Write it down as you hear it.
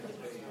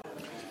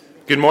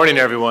Good morning,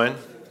 everyone.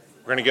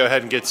 We're going to go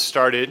ahead and get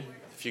started.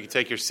 If you could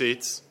take your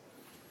seats.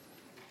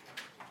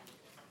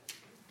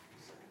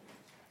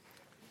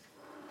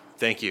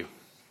 Thank you.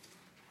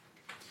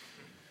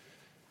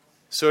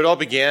 So it all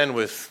began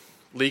with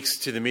leaks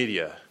to the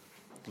media,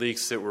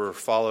 leaks that were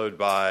followed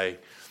by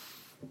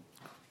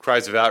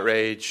cries of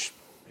outrage,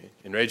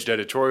 enraged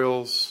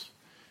editorials,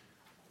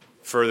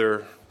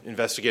 further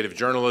investigative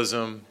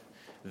journalism,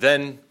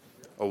 then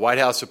a White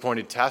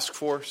House-appointed task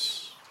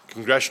force,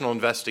 congressional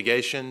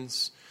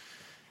investigations,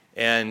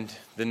 and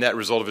the net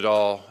result of it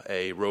all,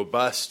 a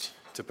robust,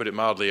 to put it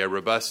mildly, a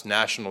robust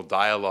national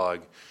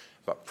dialogue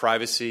about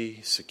privacy,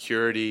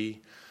 security,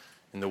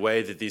 and the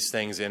way that these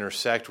things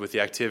intersect with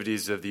the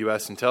activities of the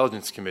U.S.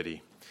 Intelligence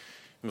Committee.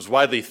 It was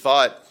widely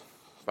thought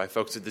by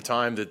folks at the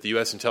time that the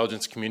U.S.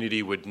 intelligence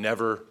community would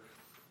never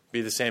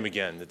be the same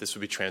again, that this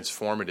would be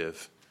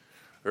transformative.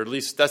 Or at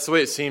least that's the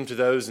way it seemed to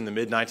those in the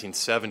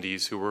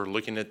mid-1970s who were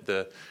looking at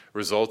the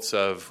results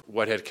of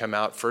what had come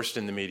out first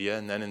in the media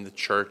and then in the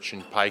church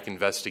and Pike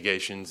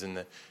investigations in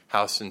the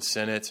House and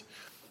Senate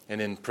and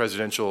in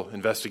presidential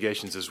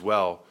investigations as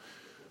well.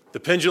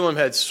 The pendulum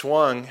had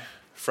swung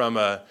from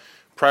a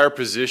prior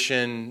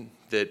position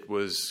that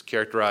was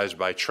characterized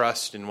by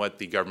trust in what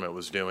the government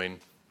was doing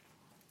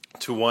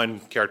to one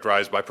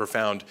characterized by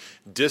profound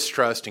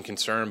distrust and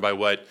concern by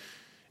what,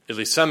 at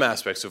least some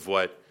aspects of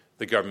what,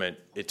 the government,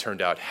 it turned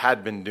out,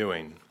 had been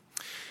doing.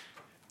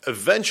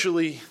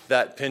 Eventually,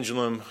 that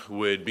pendulum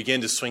would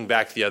begin to swing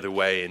back the other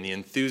way, and the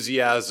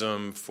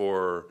enthusiasm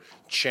for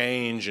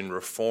change and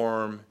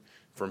reform,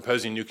 for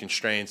imposing new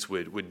constraints,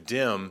 would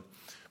dim.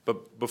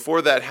 But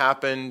before that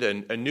happened,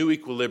 a new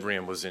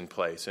equilibrium was in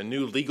place, a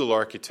new legal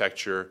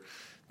architecture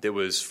that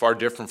was far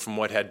different from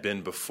what had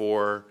been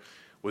before,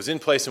 was in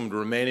place and would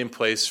remain in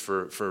place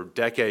for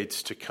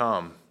decades to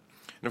come.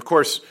 And of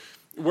course,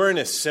 we're in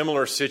a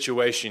similar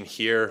situation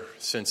here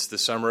since the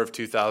summer of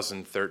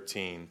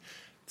 2013.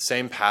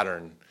 Same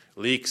pattern,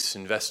 leaks,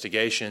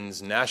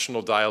 investigations,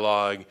 national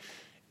dialogue,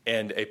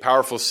 and a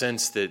powerful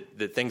sense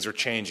that things are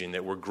changing,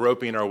 that we're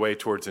groping our way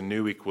towards a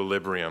new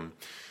equilibrium.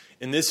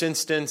 In this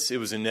instance, it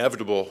was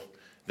inevitable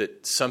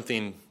that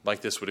something like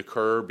this would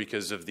occur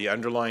because of the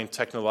underlying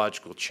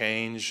technological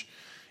change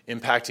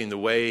impacting the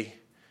way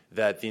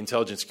that the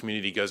intelligence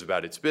community goes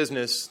about its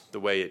business, the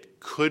way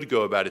it could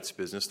go about its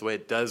business, the way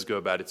it does go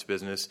about its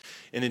business,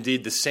 and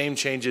indeed the same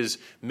changes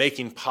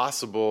making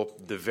possible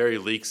the very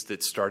leaks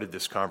that started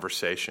this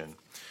conversation.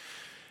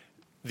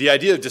 The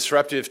idea of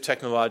disruptive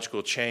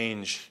technological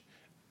change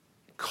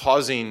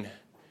causing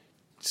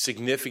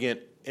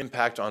significant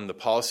impact on the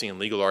policy and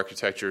legal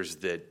architectures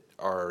that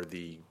are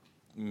the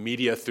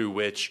media through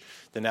which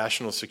the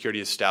national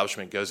security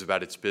establishment goes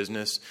about its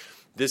business.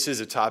 This is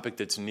a topic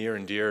that's near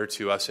and dear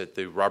to us at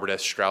the Robert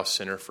S. Strauss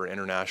Center for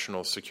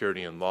International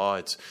Security and Law.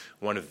 It's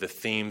one of the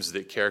themes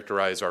that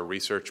characterize our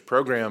research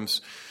programs.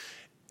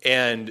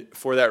 And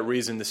for that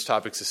reason, this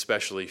topic's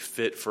especially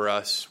fit for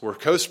us. We're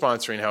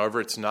co-sponsoring,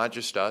 however, it's not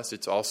just us.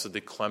 It's also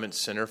the Clements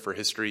Center for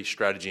History,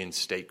 Strategy, and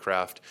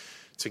Statecraft.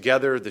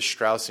 Together, the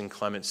Strauss and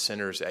Clements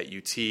Centers at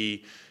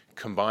UT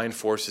combined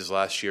forces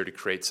last year to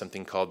create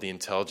something called the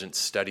Intelligence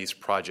Studies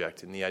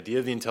Project. And the idea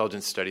of the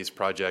Intelligence Studies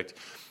Project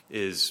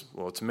is,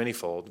 well, it's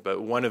manyfold,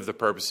 but one of the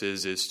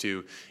purposes is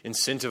to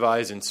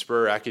incentivize and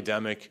spur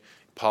academic,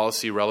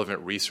 policy-relevant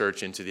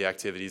research into the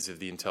activities of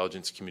the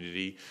intelligence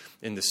community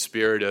in the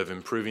spirit of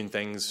improving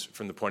things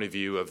from the point of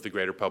view of the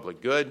greater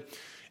public good,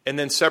 and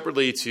then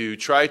separately to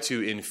try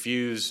to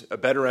infuse a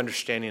better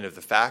understanding of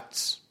the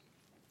facts,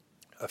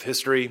 of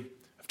history,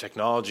 of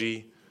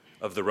technology,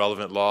 of the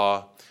relevant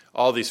law,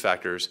 all these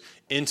factors,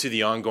 into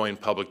the ongoing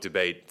public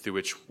debate through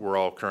which we're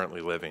all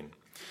currently living.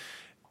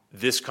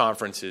 This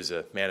conference is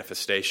a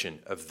manifestation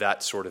of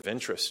that sort of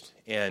interest.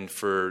 And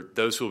for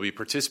those who will be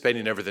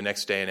participating over the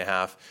next day and a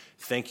half,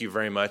 thank you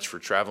very much for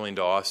traveling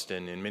to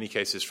Austin, in many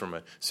cases from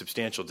a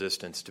substantial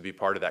distance, to be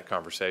part of that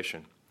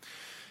conversation.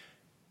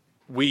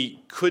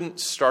 We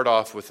couldn't start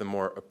off with a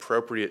more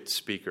appropriate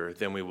speaker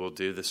than we will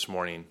do this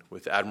morning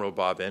with Admiral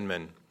Bob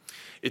Inman.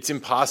 It's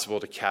impossible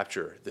to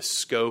capture the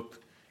scope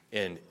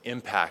and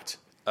impact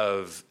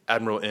of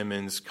Admiral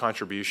Inman's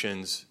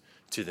contributions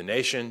to the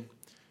nation,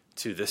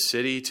 to this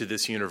city, to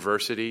this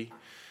university.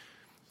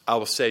 I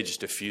will say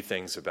just a few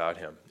things about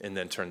him and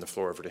then turn the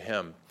floor over to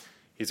him.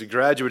 He's a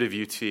graduate of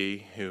UT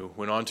who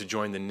went on to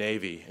join the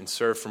Navy and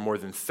served for more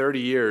than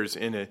 30 years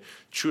in a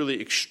truly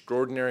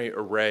extraordinary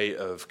array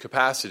of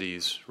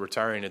capacities,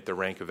 retiring at the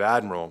rank of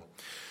Admiral.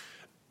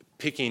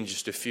 Picking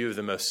just a few of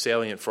the most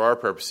salient for our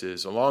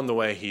purposes, along the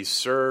way he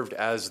served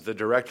as the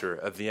director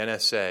of the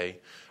NSA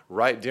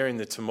right during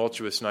the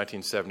tumultuous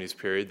 1970s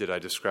period that I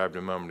described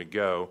a moment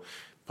ago,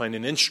 playing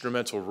an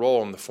instrumental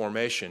role in the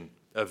formation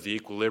of the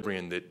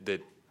equilibrium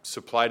that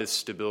supplied us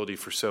stability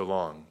for so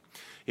long.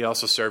 He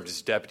also served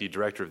as deputy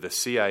director of the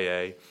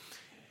CIA,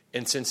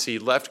 and since he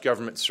left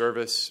government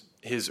service,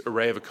 his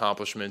array of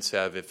accomplishments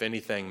have, if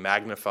anything,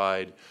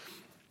 magnified.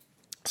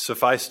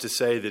 Suffice to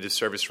say that his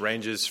service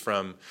ranges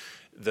from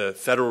the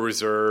Federal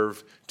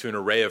Reserve to an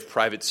array of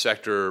private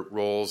sector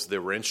roles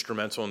that were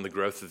instrumental in the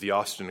growth of the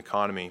Austin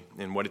economy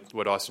and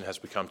what Austin has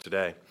become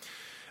today.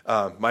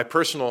 My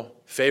personal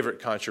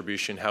favorite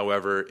contribution,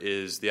 however,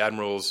 is the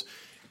Admiral's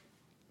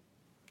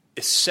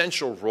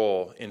essential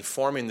role in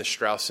forming the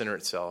Strauss Center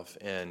itself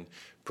and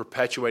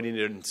perpetuating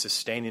it and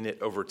sustaining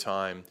it over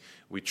time.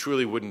 We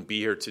truly wouldn't be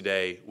here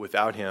today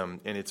without him,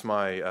 and it's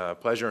my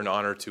pleasure and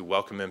honor to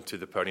welcome him to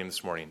the podium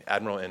this morning.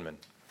 Admiral Inman.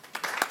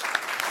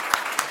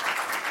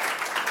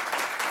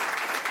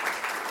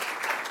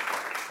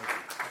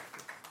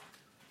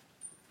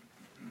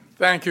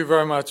 Thank you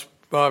very much,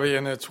 Bobby,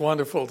 and it's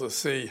wonderful to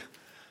see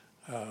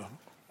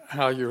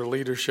how your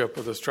leadership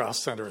of the Strauss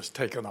Center has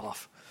taken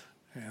off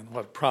and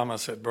what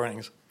promise it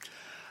brings.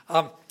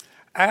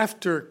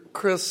 After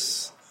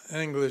Chris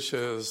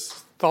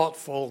English's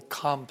thoughtful,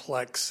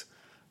 complex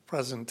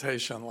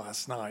presentation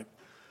last night,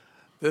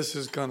 this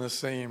is going to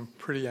seem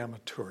pretty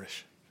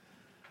amateurish.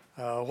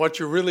 What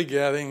you're really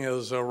getting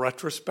is a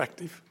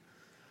retrospective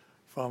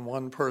from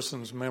one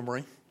person's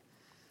memory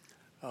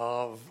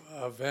of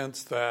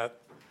events that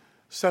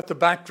set the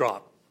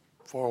backdrop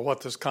for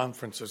what this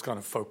conference is going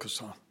to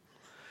focus on.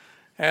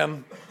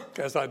 And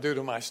as I do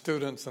to my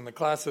students in the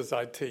classes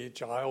I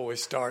teach, I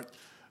always start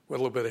with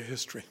a little bit of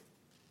history.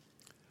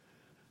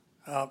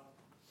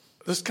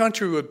 This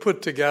country would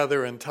put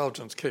together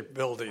intelligence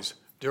capabilities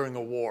during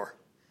a war.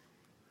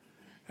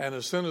 And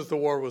as soon as the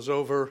war was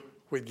over,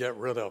 we'd get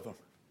rid of them.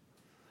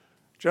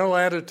 General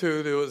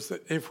attitude was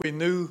that if we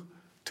knew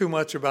too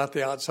much about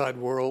the outside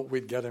world,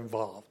 we'd get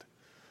involved.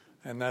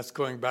 And that's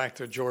going back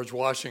to George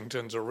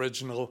Washington's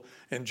original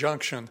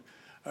injunction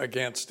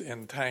against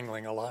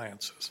entangling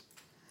alliances.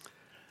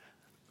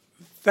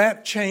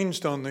 That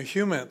changed on the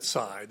human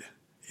side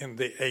in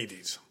the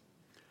 80s.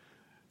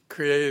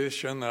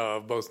 Creation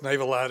of both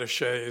naval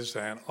attachés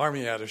and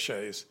army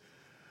attachés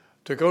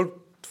to go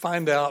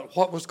find out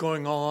what was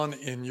going on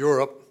in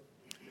Europe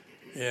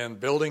in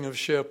building of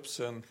ships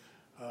and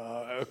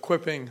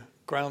equipping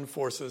ground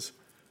forces.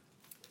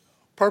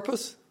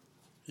 Purpose?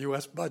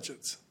 U.S.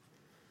 budgets.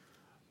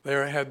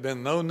 There had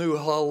been no new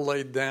hull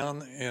laid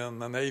down in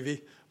the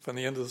Navy from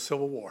the end of the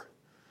Civil War.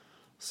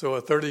 So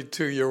a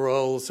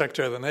 32-year-old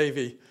Secretary of the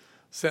Navy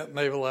sent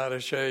naval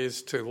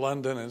attachés to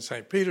London and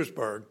St.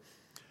 Petersburg,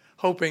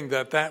 hoping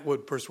that that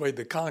would persuade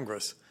the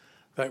Congress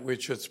that we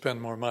should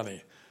spend more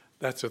money.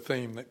 That's a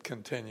theme that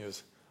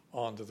continues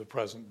on to the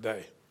present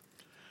day.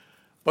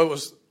 But it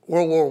was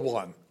World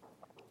War I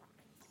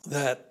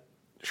that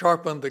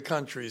sharpened the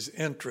country's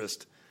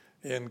interest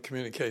in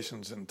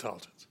communications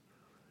intelligence.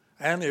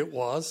 And it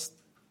was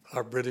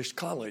our British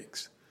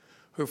colleagues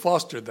who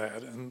fostered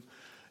that. And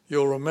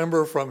you'll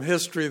remember from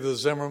history the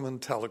Zimmerman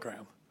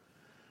telegram.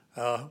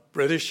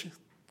 British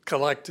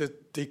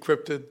collected,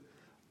 decrypted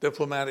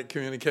diplomatic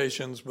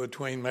communications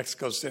between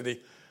Mexico City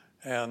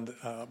and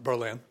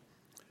Berlin.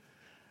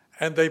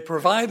 And they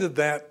provided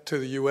that to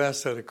the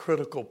U.S. at a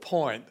critical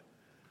point,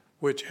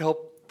 which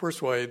helped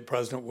persuade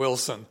President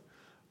Wilson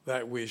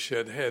that we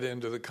should head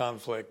into the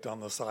conflict on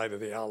the side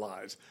of the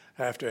Allies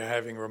after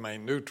having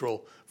remained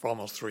neutral for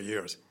almost 3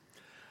 years.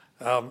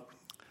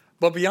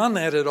 But beyond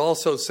that, it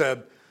also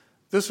said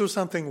this was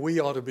something we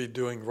ought to be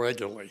doing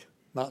regularly,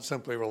 not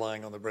simply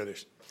relying on the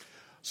British.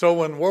 So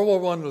when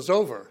World War I was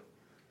over,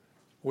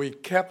 we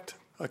kept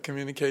a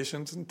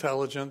communications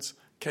intelligence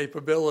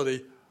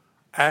capability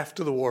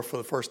after the war for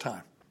the first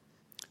time.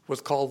 It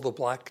was called the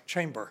Black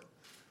Chamber.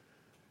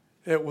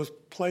 It was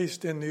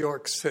placed in New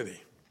York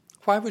City.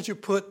 Why would you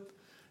put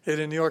it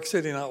in New York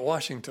City, not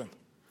Washington?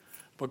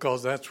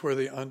 Because that's where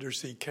the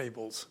undersea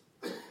cables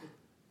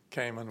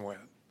came and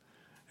went.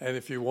 And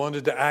if you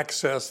wanted to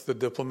access the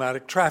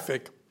diplomatic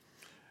traffic,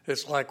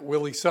 it's like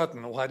Willie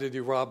Sutton. Why did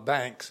he rob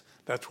banks?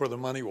 That's where the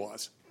money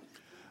was.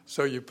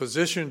 So you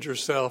positioned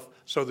yourself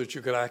so that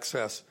you could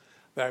access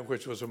that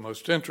which was of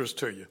most interest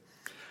to you.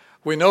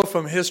 We know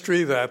from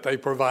history that they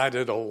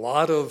provided a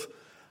lot of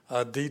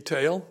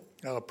detail,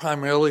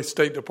 primarily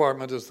State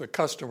Department as the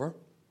customer,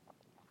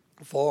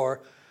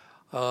 for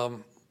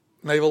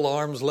naval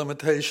arms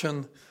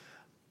limitation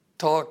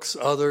talks,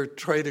 other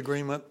trade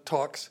agreement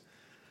talks.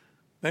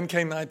 Then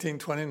came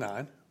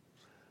 1929,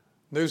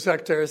 new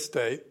Secretary of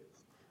State.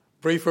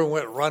 Briefer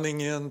went running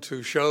in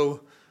to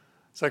show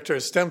Secretary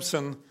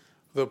Stimson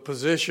the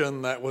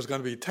position that was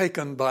going to be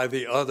taken by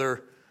the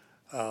other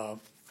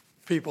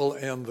people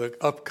in the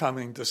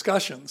upcoming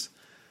discussions.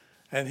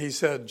 And he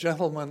said,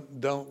 "Gentlemen,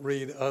 don't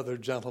read other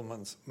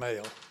gentlemen's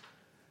mail,"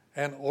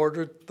 and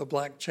ordered the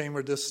Black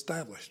Chamber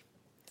disestablished.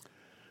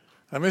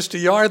 Now,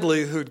 Mr.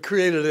 Yardley, who'd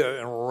created it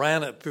and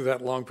ran it through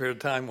that long period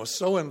of time, was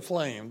so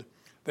inflamed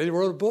that he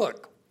wrote a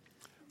book,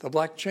 The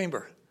Black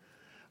Chamber,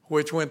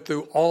 which went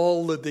through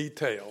all the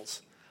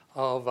details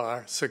of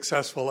our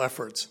successful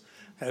efforts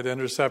at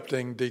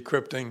intercepting,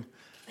 decrypting,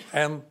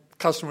 and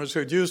customers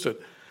who'd used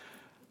it.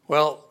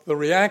 Well, the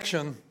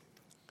reaction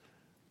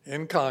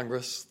in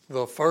Congress,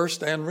 the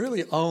first and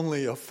really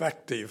only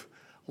effective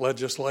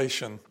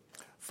legislation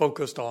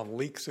focused on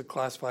leaks of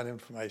classified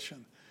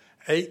information,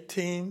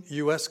 18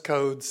 U.S.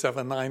 Code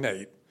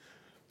 798,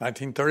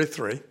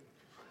 1933.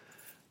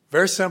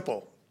 Very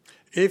simple.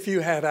 If you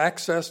had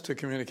access to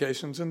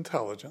communications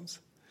intelligence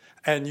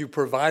and you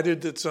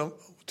provided it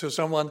to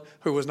someone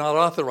who was not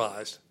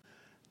authorized,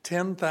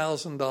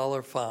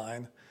 $10,000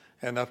 fine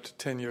and up to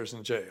 10 years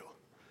in jail.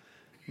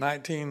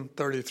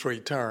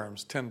 1933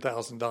 terms,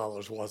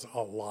 $10,000 was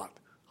a lot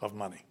of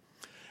money.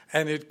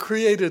 And it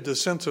created a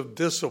sense of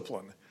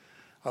discipline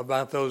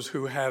about those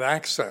who had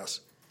access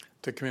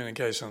to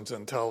communications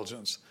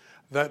intelligence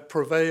that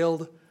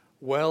prevailed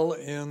well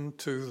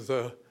into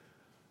the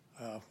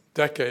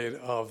decade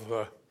of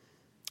the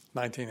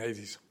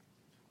 1980s.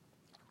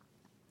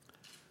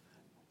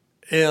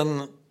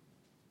 In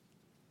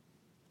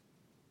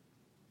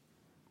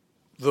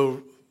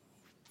the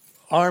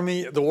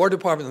Army, the War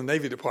Department and the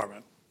Navy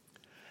Department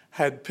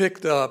had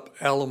picked up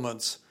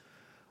elements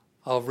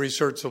of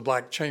research the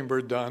black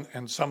chamber done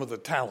and some of the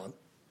talent,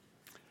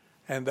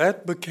 and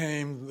that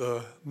became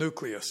the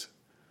nucleus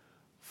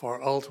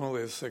for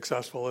ultimately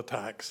successful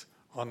attacks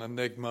on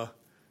Enigma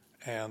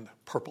and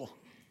Purple.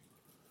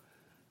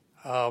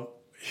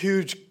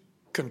 Huge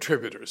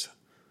contributors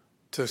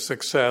to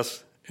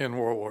success in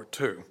World War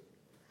II.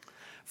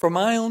 From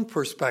my own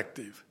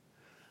perspective,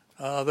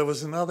 there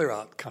was another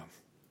outcome.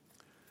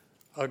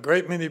 A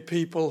great many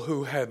people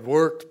who had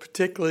worked,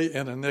 particularly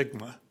in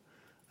Enigma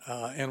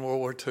in World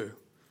War II,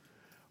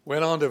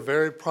 went on to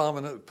very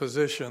prominent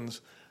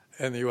positions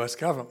in the U.S.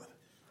 government.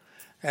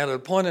 And at a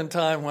point in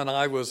time when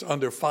I was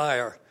under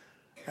fire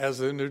as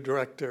the new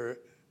director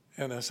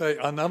at NSA,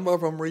 a number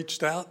of them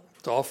reached out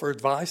to offer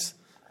advice,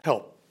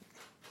 help.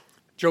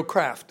 Joe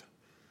Kraft,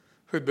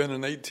 who'd been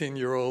an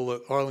 18-year-old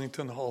at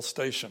Arlington Hall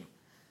Station.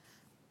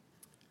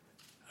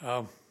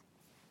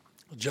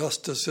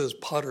 Justices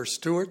Potter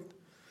Stewart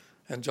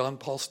and John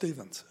Paul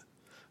Stevens,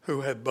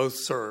 who had both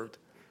served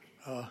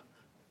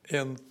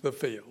in the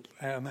field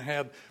and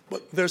had.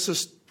 But there's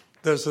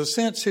a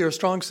sense here, a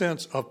strong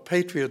sense of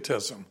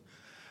patriotism,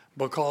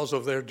 because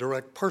of their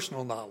direct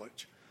personal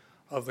knowledge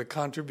of the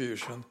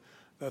contribution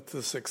that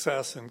the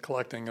success in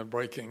collecting and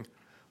breaking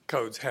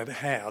codes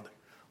had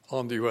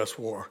on the U.S.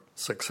 war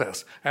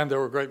success. And there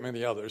were a great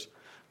many others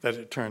that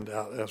it turned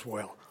out as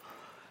well.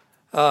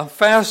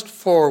 Fast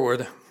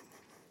forward,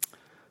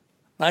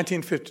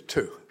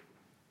 1952.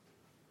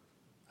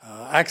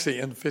 Actually,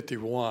 in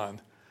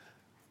 51,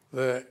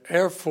 the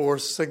Air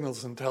Force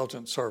Signals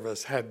Intelligence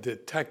Service had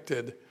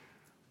detected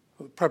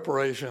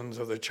preparations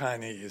of the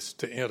Chinese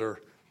to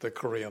enter the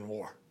Korean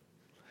War.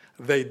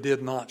 They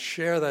did not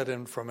share that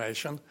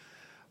information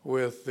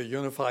with the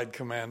unified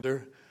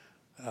commander,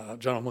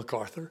 General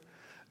MacArthur,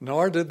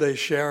 nor did they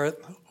share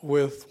it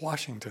with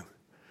Washington.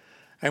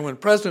 And when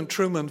President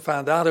Truman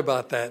found out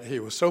about that, he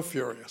was so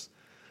furious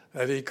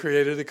that he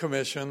created a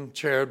commission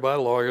chaired by a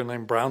lawyer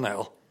named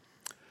Brownell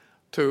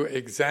to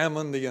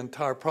examine the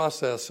entire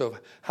process of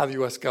how the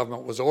U.S.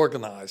 government was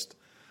organized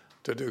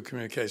to do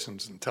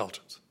communications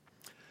intelligence.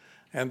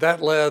 And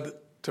that led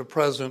to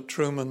President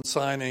Truman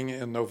signing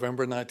in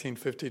November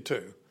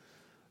 1952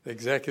 the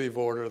executive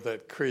order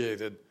that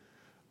created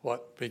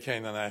what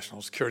became the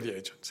National Security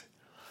Agency.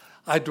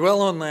 I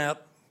dwell on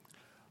that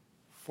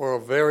for a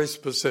very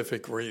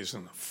specific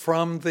reason.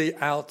 From the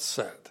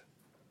outset,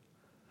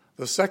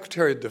 the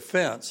Secretary of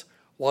Defense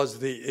was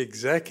the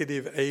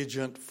executive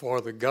agent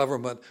for the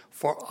government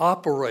for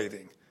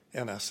operating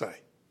NSA.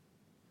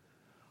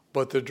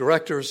 But the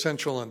Director of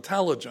Central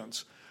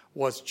Intelligence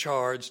was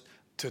charged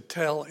to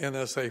tell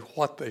NSA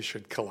what they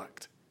should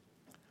collect.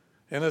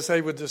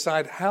 NSA would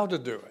decide how to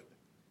do it,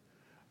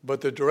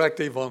 but the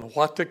directive on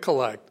what to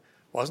collect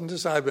wasn't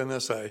decided by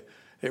NSA,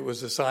 it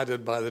was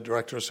decided by the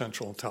Director of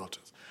Central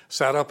Intelligence.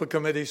 Set up a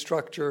committee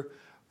structure,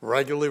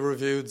 regularly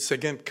reviewed,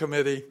 SIGINT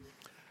committee.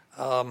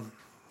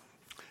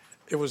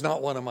 It was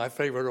not one of my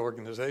favorite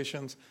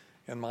organizations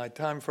in my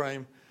time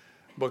frame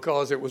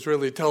because it was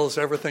really tell us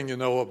everything you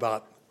know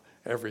about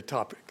every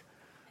topic.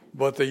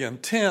 But the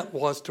intent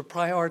was to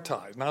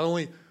prioritize, not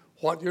only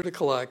what you're to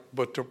collect,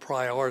 but to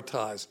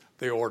prioritize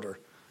the order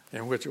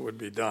in which it would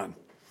be done.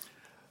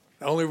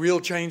 The only real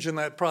change in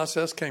that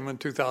process came in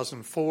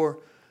 2004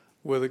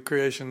 with the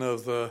creation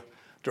of the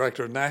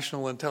Director of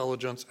National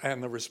Intelligence,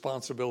 and the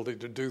responsibility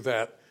to do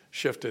that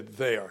shifted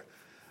there.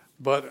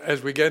 But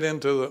as we get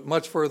into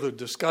much further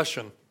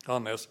discussion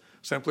on this,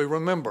 simply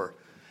remember,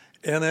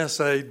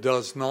 NSA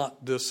does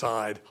not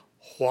decide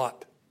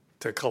what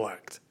to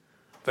collect.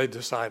 They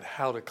decide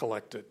how to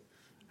collect it,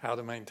 how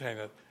to maintain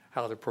it,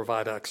 how to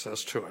provide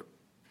access to it.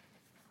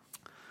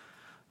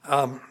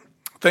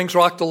 Things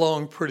rocked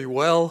along pretty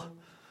well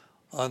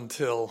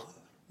until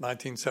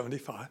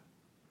 1975.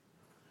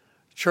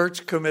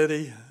 Church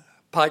committee,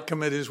 Pike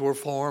committees were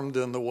formed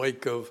in the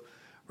wake of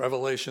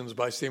revelations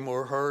by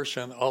Seymour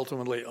Hersh and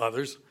ultimately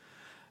others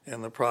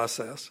in the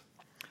process.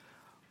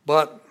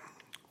 But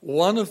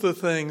one of the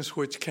things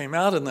which came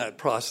out in that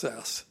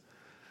process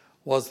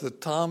was the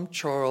Tom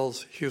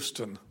Charles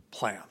Houston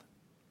plan.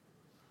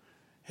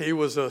 He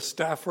was a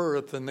staffer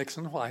at the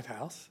Nixon White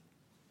House.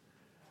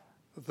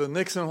 The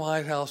Nixon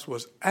White House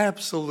was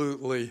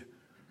absolutely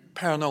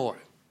paranoid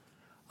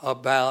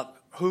about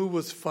who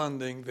was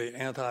funding the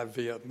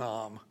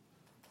anti-Vietnam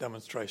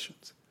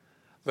demonstrations.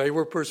 They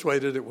were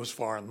persuaded it was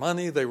foreign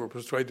money. They were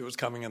persuaded it was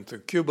coming in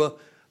through Cuba.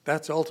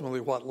 That's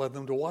ultimately what led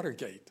them to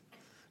Watergate,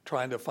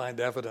 trying to find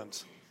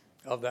evidence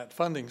of that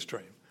funding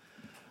stream.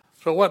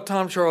 So what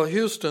Tom Charles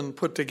Houston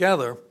put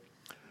together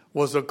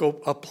was a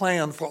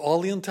plan for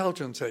all the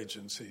intelligence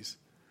agencies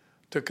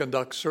to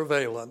conduct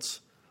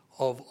surveillance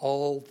of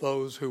all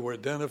those who were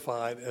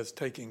identified as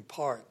taking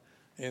part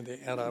in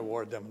the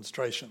anti-war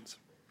demonstrations.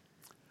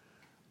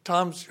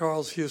 Tom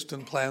Charles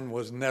Houston plan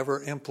was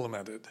never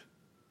implemented.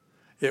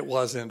 It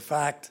was, in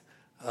fact,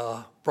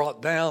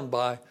 brought down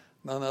by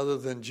none other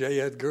than J.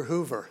 Edgar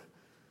Hoover.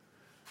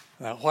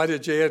 Now, why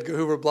did J. Edgar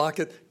Hoover block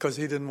it? Because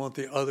he didn't want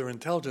the other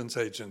intelligence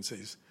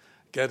agencies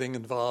getting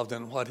involved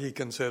in what he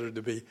considered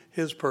to be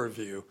his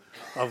purview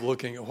of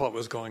looking at what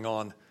was going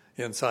on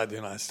inside the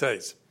United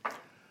States.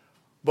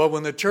 But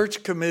when the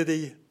Church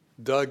Committee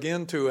dug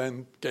into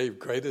and gave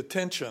great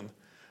attention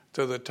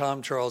to the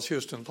Tom Charles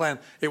Houston plan,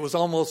 it was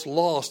almost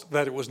lost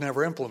that it was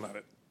never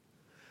implemented.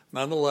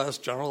 Nonetheless,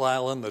 General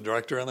Allen, the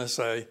director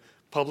NSA,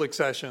 public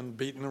session,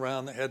 beaten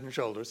around the head and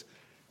shoulders.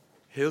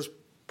 His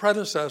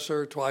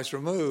predecessor, twice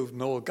removed,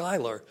 Noah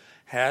Geiler,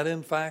 had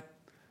in fact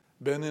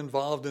been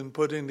involved in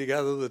putting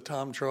together the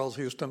Tom Charles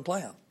Houston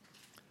plan.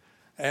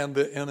 And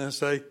the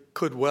NSA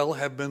could well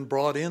have been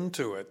brought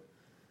into it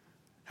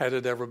had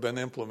it ever been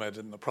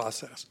implemented in the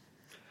process.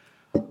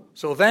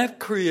 So that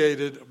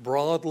created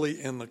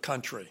broadly in the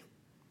country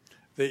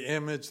the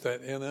image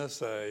that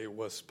NSA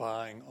was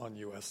spying on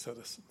U.S.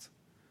 citizens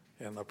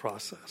in the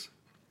process.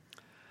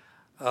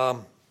 I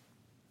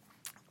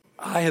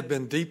had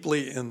been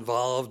deeply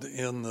involved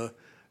in the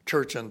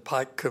Church and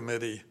Pike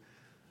Committee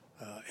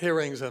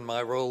hearings in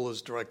my role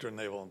as Director of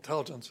Naval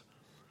Intelligence.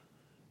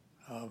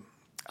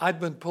 I'd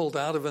been pulled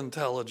out of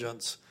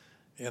intelligence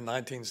in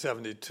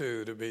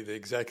 1972 to be the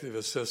executive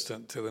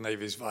assistant to the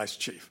Navy's vice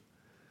chief.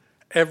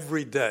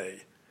 Every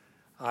day,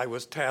 I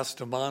was tasked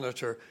to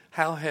monitor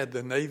how had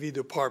the Navy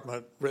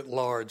Department writ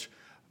large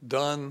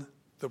done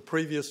the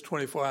previous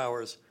 24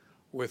 hours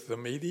with the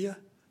media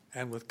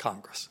and with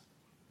Congress.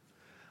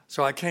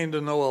 So I came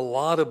to know a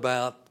lot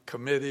about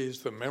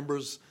committees, the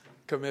members'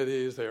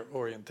 committees, their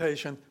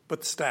orientation,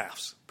 but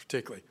staffs,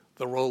 particularly,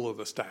 the role of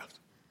the staff.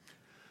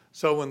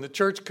 So when the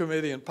Church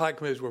Committee and Pike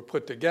Committees were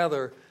put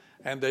together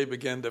and they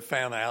began to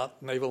fan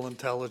out, naval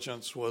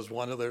intelligence was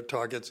one of their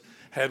targets.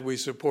 Had we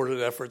supported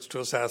efforts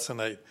to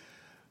assassinate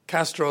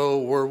Castro?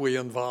 Were we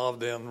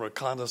involved in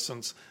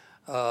reconnaissance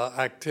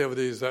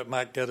activities that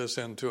might get us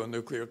into a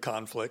nuclear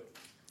conflict?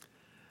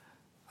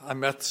 I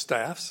met the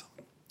staffs.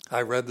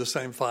 I read the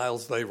same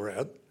files they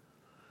read.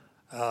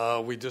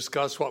 We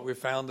discussed what we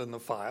found in the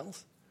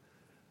files.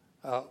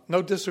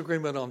 No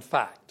disagreement on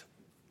fact.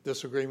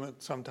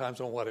 Disagreement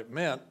sometimes on what it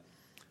meant.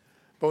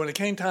 But when it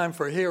came time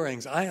for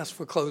hearings, I asked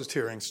for closed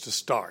hearings to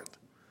start.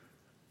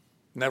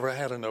 Never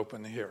had an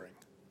open hearing.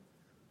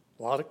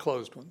 A lot of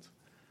closed ones.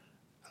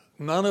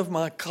 None of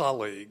my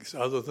colleagues,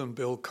 other than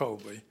Bill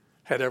Colby,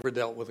 had ever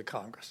dealt with the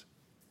Congress.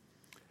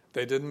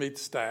 They didn't meet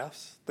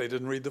staffs. They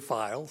didn't read the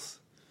files.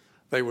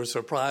 They were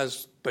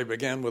surprised. They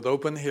began with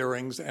open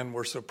hearings and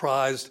were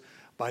surprised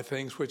by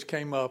things which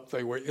came up.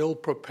 They were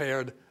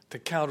ill-prepared to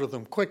counter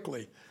them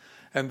quickly.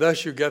 And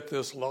thus you get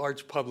this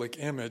large public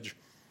image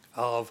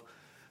of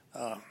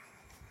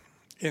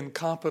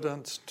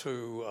incompetence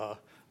to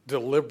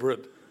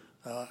deliberate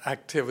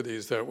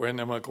activities that were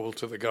inimical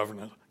to the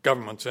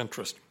government's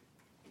interest.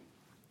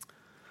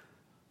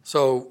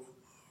 So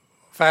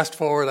fast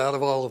forward out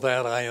of all of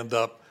that, I end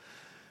up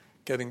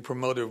getting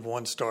promoted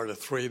 1 star to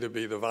 3 to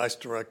be the vice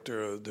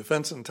director of the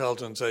Defense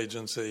Intelligence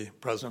Agency.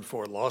 President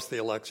Ford lost the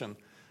election,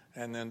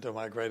 and then to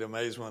my great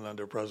amazement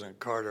under President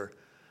Carter,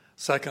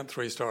 second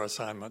 3-star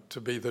assignment to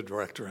be the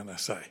director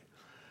NSA.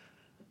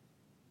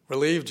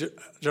 Relieved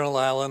General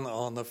Allen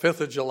on the 5th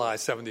of July,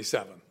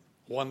 77,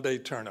 1-day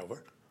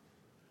turnover.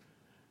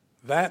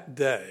 That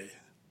day,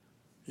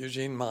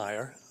 Eugene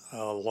Meyer,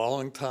 a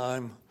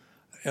longtime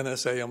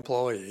NSA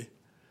employee,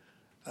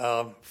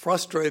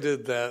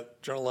 frustrated that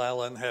General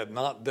Allen had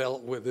not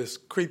dealt with this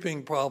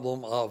creeping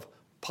problem of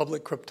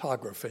public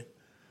cryptography,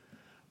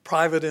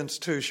 private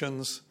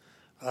institutions,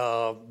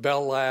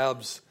 Bell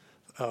Labs,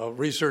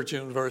 research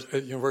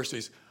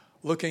universities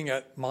looking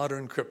at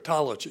modern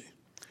cryptology.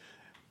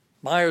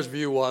 Meyer's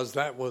view was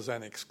that was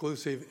an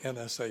exclusive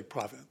NSA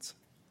province.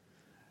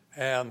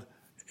 And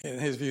in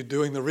his view,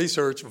 doing the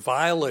research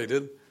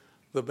violated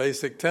the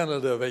basic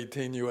tenet of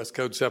 18 U.S.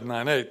 Code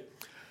 798.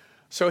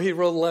 So he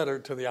wrote a letter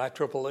to the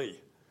IEEE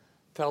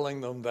telling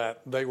them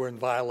that they were in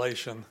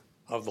violation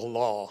of the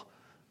law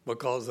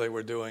because they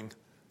were doing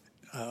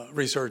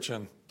research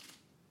in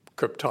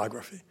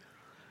cryptography.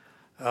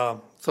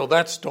 So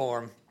that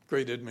storm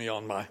greeted me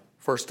on my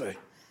first day.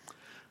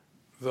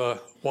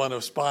 The one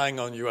of spying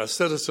on U.S.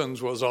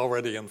 citizens was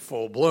already in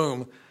full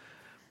bloom.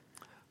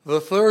 The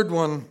third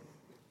one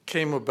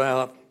came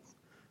about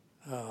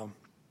in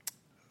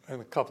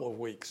a couple of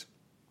weeks.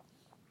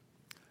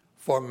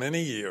 For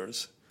many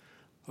years,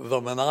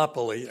 the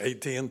monopoly,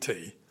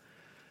 AT&T,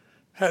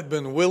 had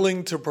been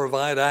willing to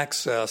provide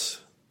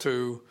access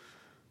to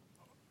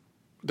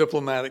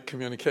diplomatic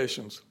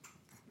communications,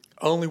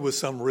 only with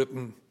some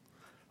written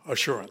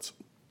assurance.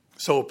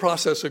 So a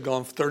process had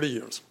gone for 30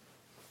 years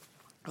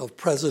of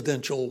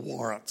presidential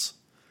warrants.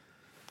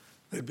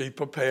 They'd be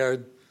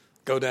prepared,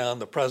 go down,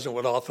 the president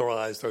would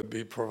authorize, they'd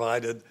be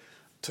provided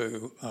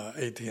to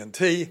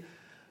AT&T.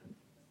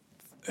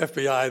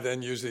 FBI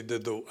then usually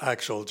did the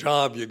actual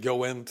job. You'd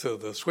go into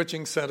the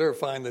switching center,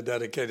 find the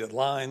dedicated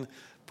line,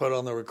 put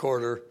on the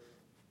recorder.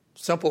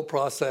 Simple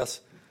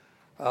process.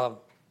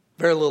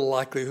 Very little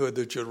likelihood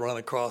that you'd run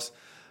across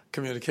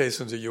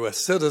communications of U.S.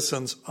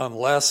 citizens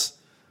unless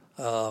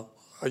a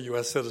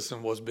U.S.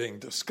 citizen was being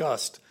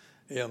discussed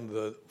in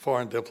the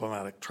foreign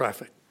diplomatic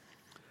traffic.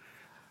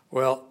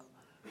 Well,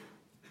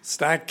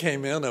 stack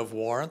came in of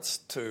warrants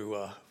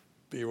to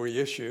be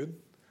reissued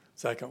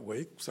second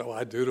week, so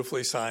I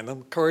dutifully signed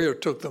them. Courier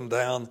took them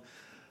down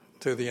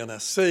to the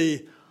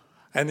NSC,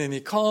 and then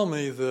he called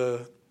me,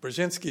 the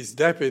Brzezinski's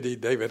deputy,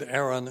 David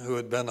Aaron, who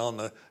had been on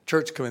the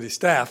church committee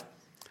staff,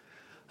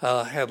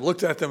 had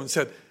looked at them and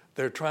said,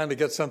 they're trying to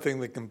get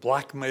something that can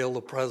blackmail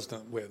the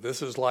president with.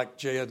 This is like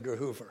J. Edgar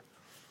Hoover.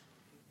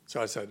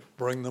 So I said,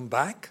 bring them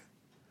back,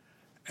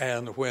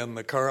 and when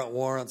the current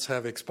warrants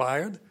have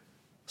expired,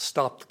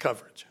 stop the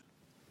coverage.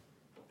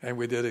 And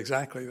we did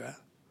exactly that.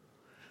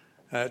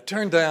 It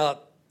turned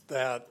out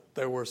that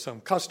there were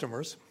some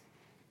customers,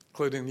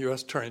 including the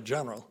U.S. Attorney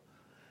General,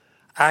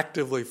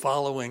 actively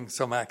following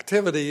some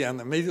activity,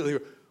 and immediately,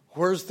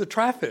 where's the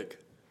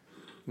traffic?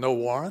 No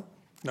warrant,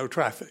 no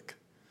traffic.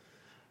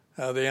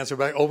 The answer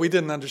back, we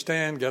didn't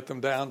understand, get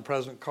them down,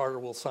 President Carter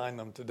will sign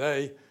them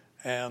today,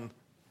 and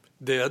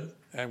did,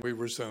 and we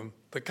resumed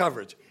the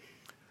coverage.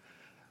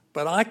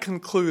 But I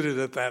concluded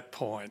at that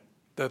point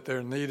that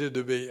there needed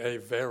to be a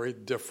very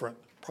different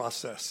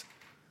process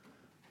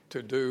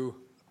to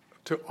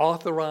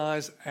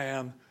authorize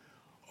and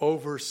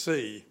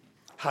oversee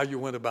how you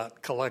went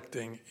about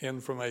collecting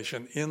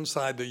information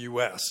inside the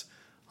U.S.,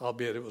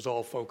 albeit it was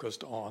all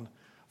focused on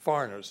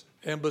foreigners,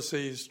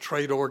 embassies,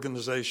 trade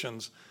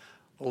organizations,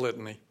 a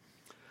litany.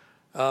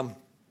 So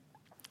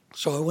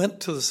I went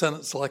to the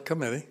Senate Select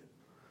Committee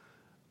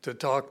to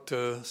talk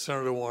to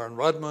Senator Warren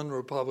Rudman,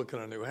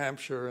 Republican of New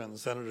Hampshire, and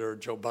Senator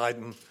Joe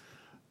Biden,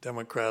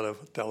 Democrat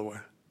of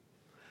Delaware.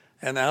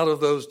 And out of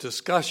those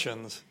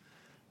discussions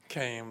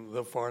came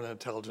the Foreign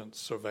Intelligence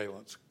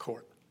Surveillance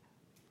Court.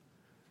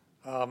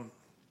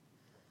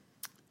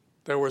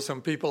 There were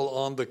some people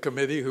on the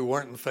committee who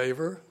weren't in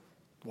favor,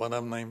 one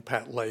of them named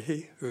Pat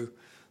Leahy, who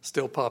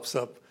still pops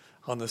up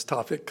on this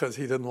topic because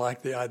he didn't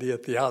like the idea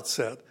at the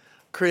outset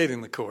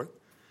creating the court.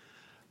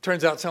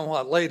 Turns out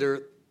somewhat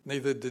later,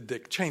 neither did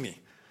Dick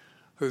Cheney,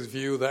 whose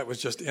view that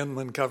was just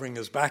Inman covering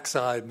his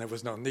backside and there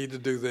was no need to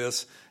do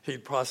this.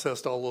 He'd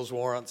processed all those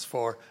warrants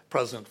for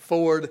President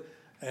Ford,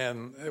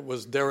 and it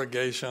was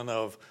derogation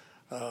of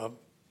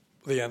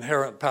the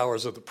inherent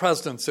powers of the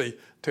presidency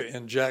to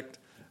inject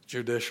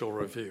judicial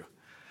review.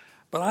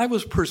 But I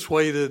was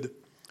persuaded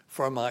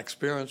from my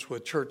experience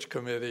with church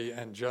committee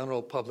and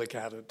general public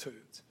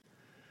attitudes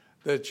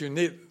that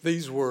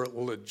these were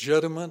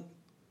legitimate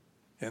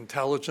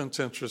intelligence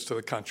interests of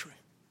the country,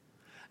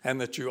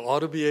 and that you ought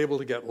to be able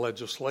to get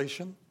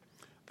legislation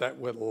that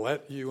would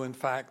let you, in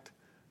fact,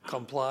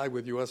 comply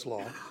with U.S.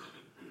 law.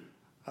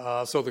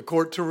 So the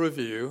court to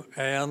review,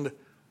 and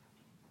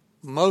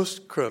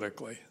most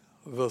critically,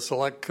 the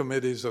select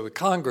committees of the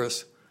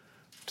Congress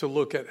to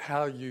look at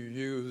how you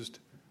used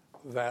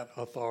that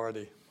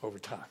authority over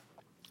time.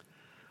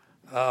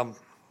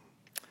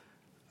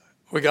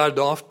 We got it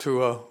off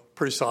to a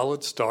pretty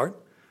solid start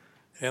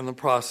in the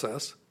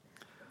process.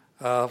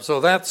 So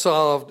that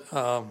solved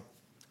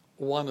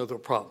one of the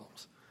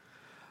problems.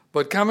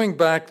 But coming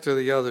back to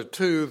the other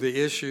two,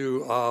 the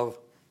issue of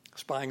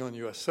spying on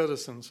U.S.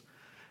 citizens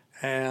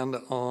and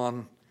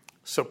on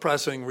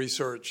suppressing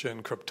research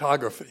in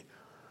cryptography.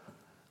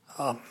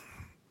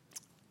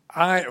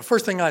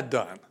 First thing I'd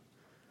done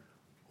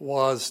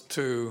was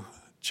to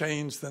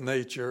change the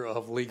nature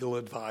of legal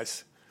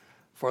advice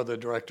for the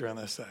director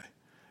NSA.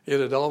 It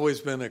had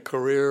always been a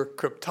career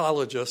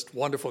cryptologist,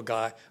 wonderful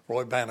guy,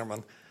 Roy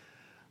Bannerman,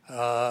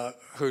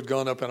 who'd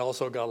gone up and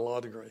also got a law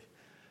degree.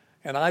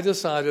 And I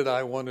decided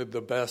I wanted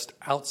the best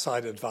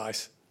outside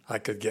advice I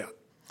could get.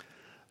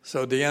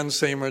 So Deanne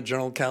Seymour,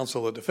 General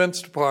Counsel of the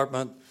Defense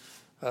Department,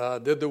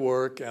 did the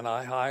work, and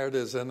I hired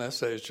as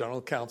NSA's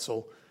General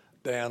Counsel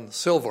Dan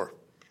Silver.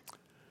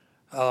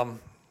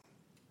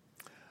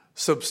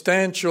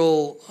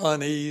 Substantial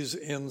unease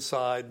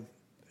inside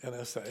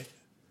NSA,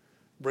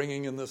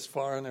 bringing in this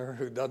foreigner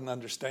who doesn't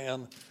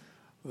understand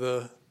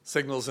the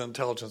signals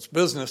intelligence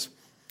business.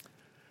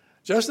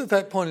 Just at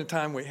that point in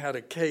time, we had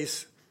a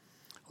case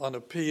on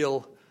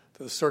appeal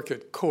to the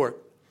Circuit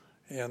Court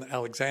in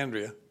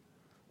Alexandria.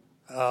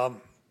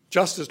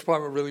 Justice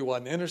Department really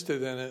wasn't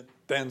interested in it.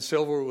 Dan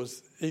Silver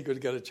was eager to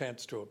get a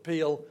chance to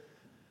appeal.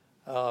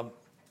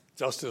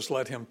 Justice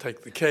let him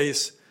take the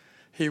case.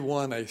 He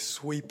won a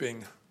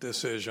sweeping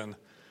decision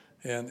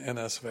in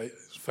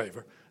NSA's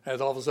favor.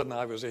 And all of a sudden,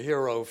 I was a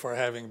hero for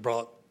having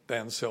brought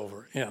Dan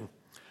Silver in.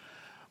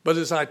 But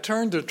as I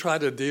turned to try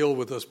to deal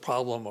with this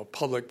problem of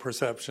public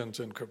perceptions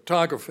in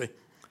cryptography,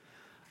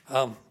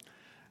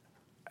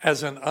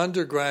 as an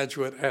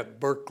undergraduate at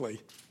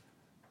Berkeley,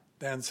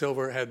 Dan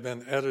Silver had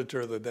been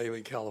editor of the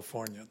Daily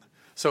Californian.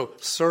 So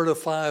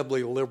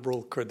certifiably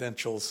liberal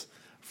credentials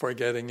for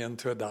getting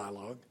into a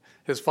dialogue.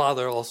 His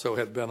father also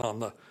had been on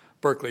the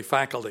Berkeley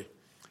faculty.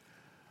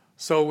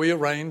 So we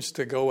arranged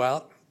to go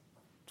out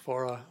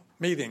for a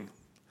meeting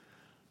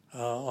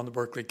on the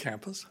Berkeley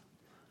campus.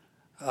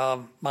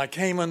 Mike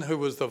Heyman, who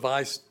was the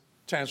vice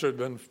chancellor, had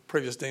been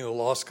previous dean of the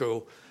law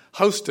school,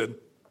 hosted.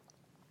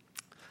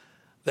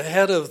 The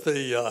head of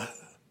the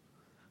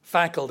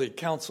faculty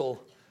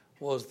council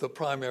was the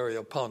primary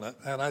opponent.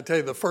 And I tell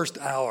you, the first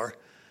hour,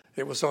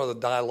 it was sort of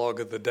the dialogue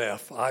of the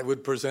deaf. I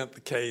would present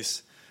the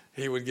case.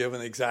 He would give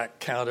an exact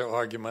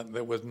counter-argument.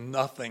 There was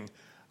nothing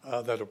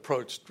that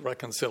approached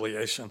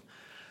reconciliation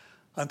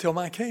until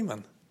Mike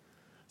Heyman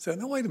said,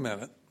 no, wait a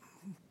minute.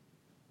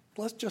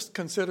 Let's just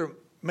consider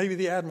maybe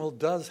the Admiral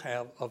does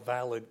have a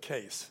valid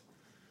case.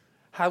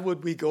 How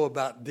would we go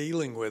about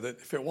dealing with it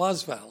if it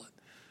was valid?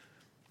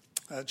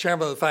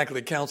 Chairman of the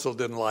Faculty Council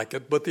didn't like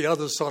it, but the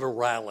others sort of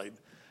rallied.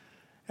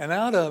 And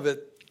out of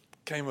it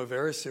came a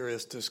very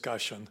serious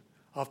discussion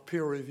of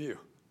peer review.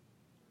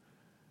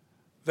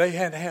 They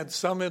had had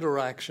some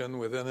interaction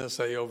with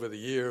NSA over the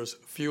years,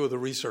 few of the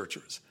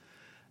researchers,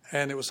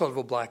 and it was sort of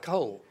a black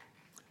hole.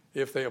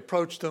 If they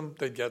approached them,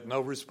 they'd get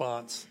no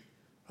response,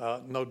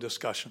 no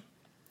discussion.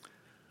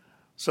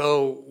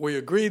 So we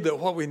agreed that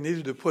what we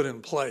needed to put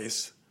in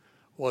place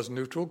was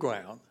neutral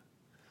ground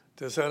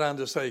to sit down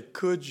to say,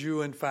 could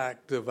you in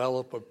fact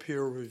develop a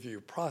peer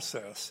review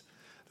process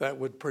that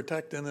would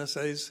protect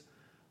NSA's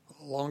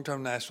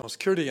long-term national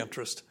security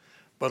interest,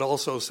 but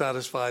also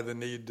satisfy the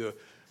need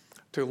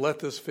to let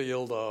this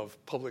field of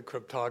public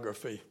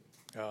cryptography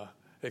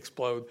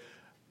explode,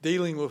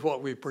 dealing with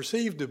what we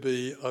perceive to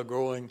be a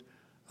growing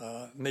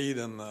need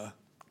in the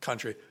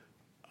country.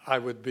 I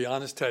would be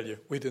honest, tell you,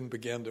 we didn't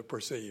begin to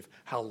perceive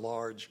how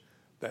large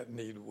that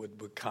need would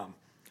become.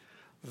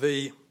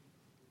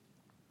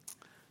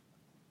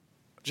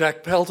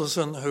 Jack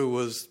Peltison, who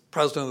was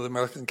president of the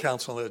American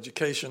Council on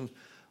Education,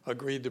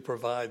 agreed to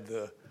provide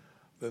the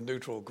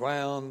neutral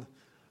ground.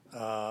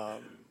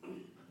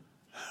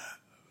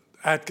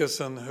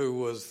 Atkinson, who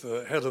was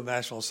the head of the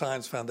National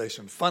Science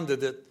Foundation,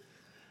 funded it.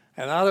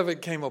 And out of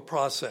it came a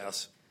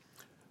process.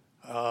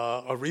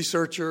 A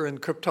researcher in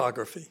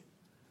cryptography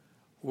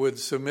would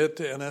submit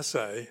to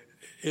NSA,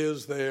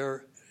 is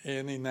there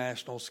any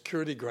national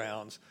security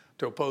grounds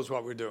to oppose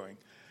what we're doing?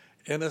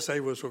 NSA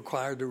was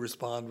required to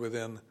respond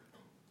within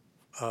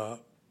 2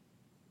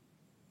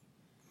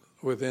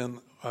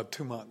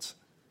 months.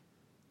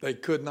 They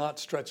could not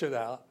stretch it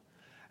out.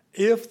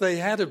 If they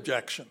had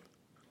objection,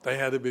 they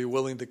had to be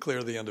willing to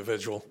clear the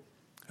individual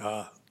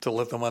to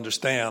let them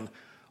understand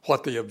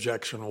what the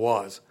objection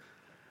was.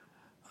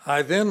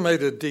 I then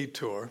made a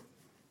detour.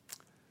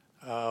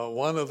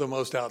 One of the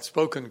most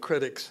outspoken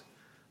critics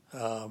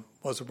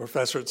was a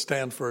professor at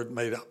Stanford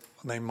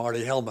named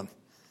Marty Hellman.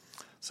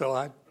 So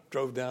I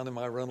drove down in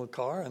my rental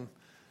car and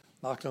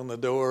knocked on the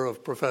door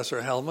of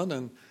Professor Hellman,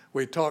 and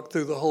we talked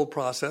through the whole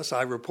process.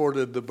 I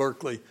reported the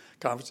Berkeley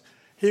conference.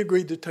 He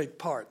agreed to take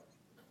part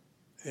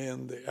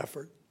in the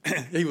effort.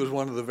 He was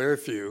one of the very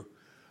few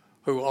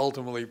who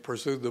ultimately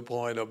pursued the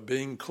point of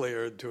being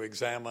cleared to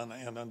examine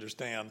and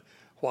understand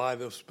why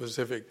the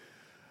specific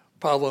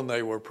problem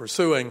they were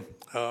pursuing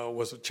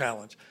was a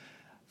challenge.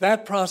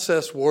 That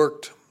process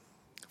worked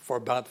for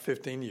about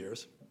 15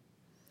 years,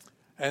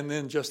 and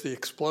then just the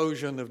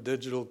explosion of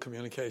digital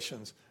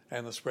communications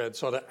and the spread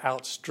sort of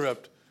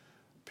outstripped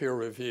peer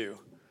review.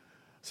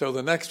 So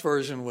the next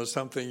version was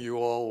something you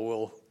all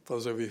will,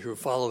 those of you who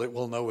followed it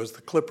will know as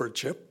the Clipper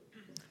chip.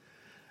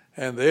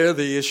 And there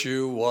the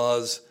issue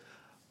was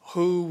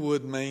who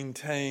would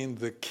maintain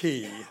the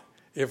key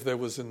if there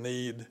was a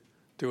need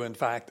to, in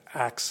fact,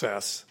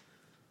 access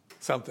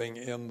something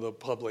in the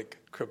public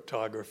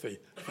cryptography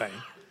thing.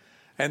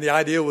 And the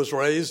idea was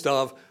raised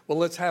of, well,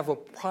 let's have a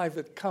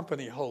private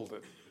company hold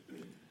it.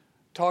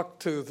 Talk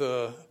to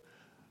the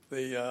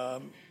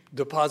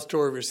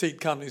depository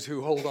receipt companies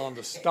who hold on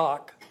to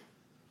stock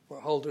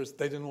holders.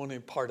 They didn't want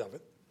any part of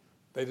it.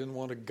 They didn't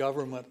want a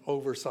government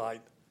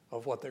oversight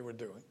of what they were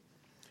doing.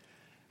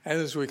 And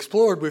as we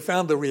explored, we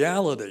found the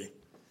reality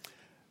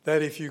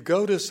that if you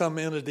go to some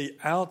entity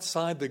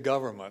outside the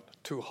government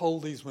to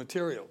hold these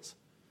materials,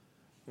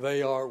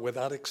 they are,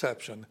 without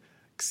exception,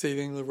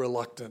 exceedingly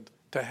reluctant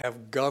to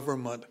have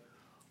government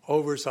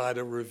oversight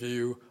or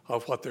review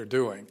of what they're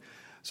doing.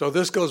 So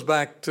this goes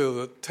back to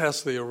the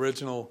test, the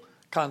original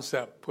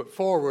concept put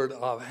forward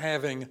of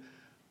having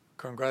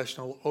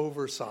congressional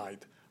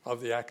oversight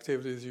of the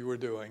activities you were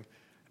doing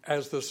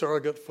as the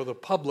surrogate for the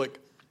public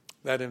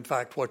that, in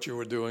fact, what you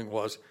were doing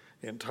was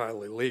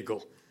entirely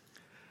legal.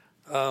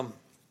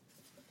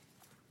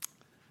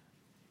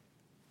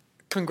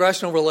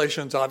 Congressional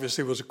relations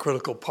obviously was a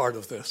critical part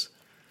of this,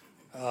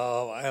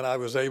 and I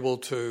was able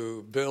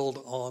to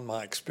build on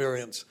my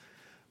experience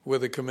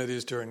with the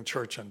committees during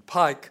Church and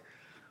Pike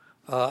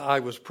I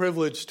was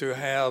privileged to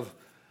have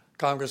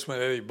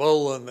Congressman Eddie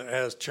Boland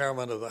as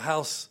chairman of the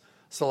House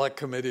Select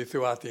Committee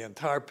throughout the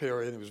entire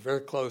period. He was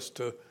very close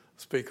to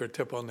Speaker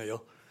Tip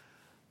O'Neill.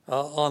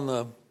 On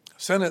the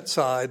Senate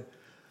side,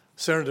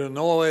 Senator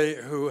Noy,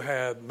 who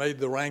had made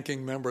the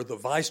ranking member the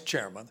vice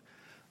chairman,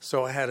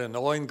 so I had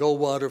Noy and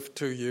Goldwater for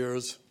 2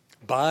 years,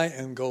 By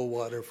and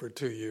Goldwater for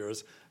 2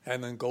 years,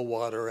 and then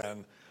Goldwater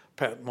and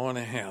Pat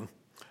Moynihan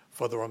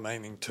for the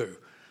remaining 2.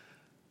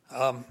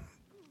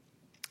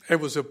 It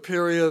was a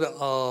period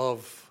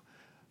of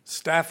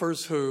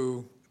staffers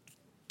who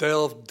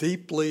delved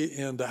deeply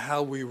into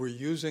how we were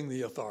using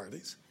the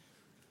authorities,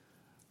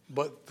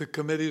 but the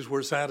committees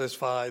were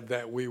satisfied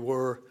that we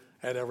were,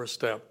 at every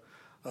step,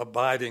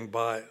 abiding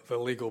by the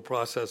legal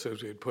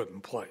processes we had put in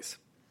place.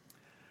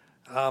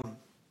 I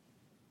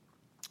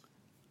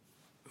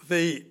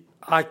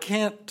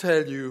can't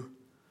tell you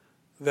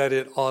that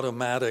it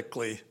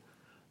automatically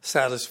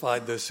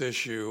satisfied this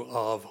issue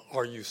of,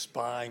 are you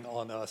spying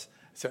on us?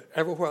 So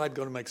everywhere I'd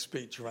go to make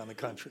speech around the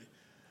country,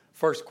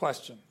 first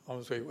question,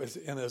 honestly, was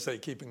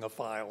NSA keeping a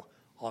file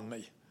on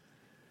me?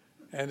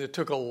 And it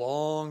took a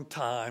long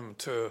time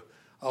to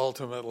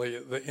ultimately,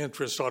 the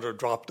interest sort of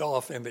dropped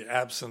off in the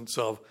absence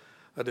of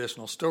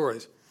additional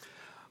stories.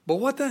 But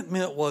what that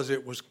meant was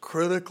it was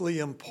critically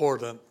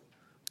important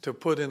to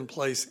put in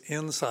place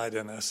inside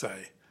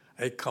NSA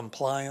a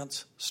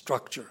compliance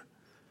structure.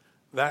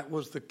 That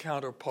was the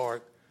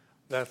counterpart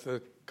that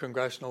the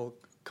Congressional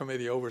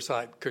Committee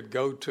Oversight could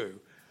go to,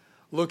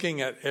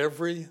 looking at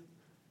every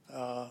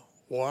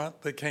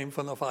warrant that came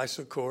from the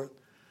FISA court,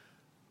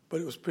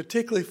 but it was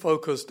particularly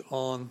focused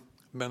on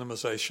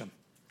minimization.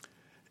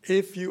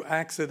 If you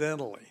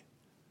accidentally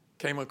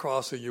came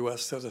across a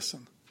U.S.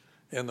 citizen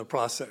in the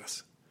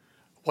process,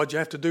 what'd you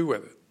have to do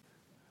with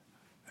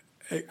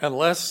it?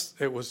 Unless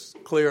it was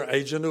clear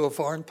agent of a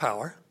foreign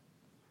power,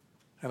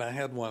 and I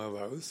had one of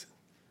those,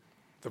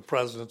 the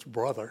president's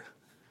brother,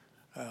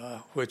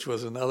 which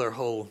was another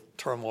whole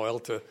turmoil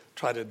to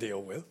try to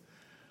deal with.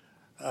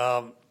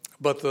 And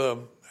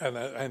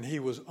he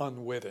was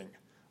unwitting.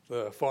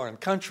 The foreign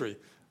country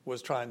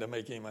was trying to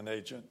make him an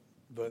agent,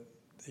 but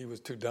he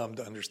was too dumb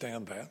to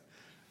understand that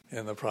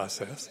in the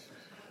process.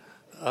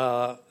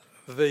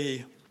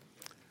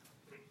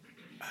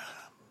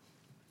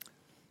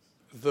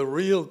 The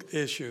real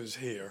issues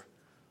here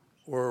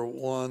were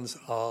ones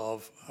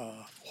of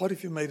what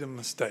if you made a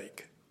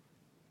mistake?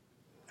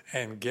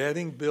 And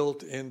getting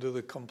built into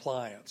the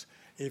compliance.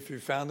 If you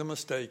found a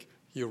mistake,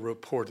 you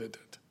reported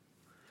it.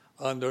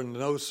 Under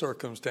no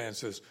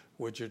circumstances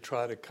would you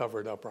try to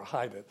cover it up or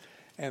hide it.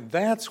 And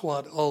that's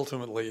what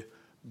ultimately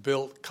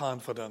built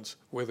confidence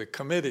with the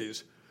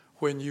committees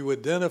when you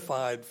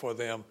identified for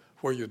them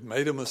where you'd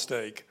made a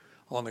mistake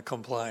on the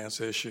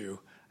compliance issue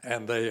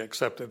and they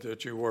accepted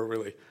that you were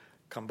really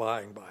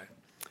complying by it.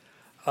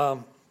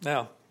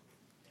 Now,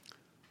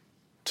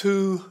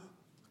 2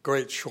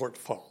 great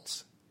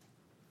shortfalls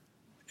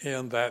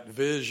in that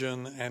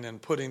vision and in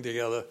putting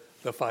together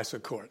the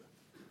FISA court.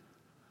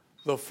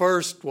 The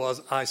first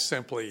was I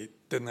simply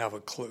didn't have a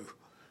clue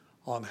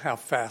on how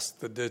fast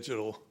the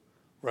digital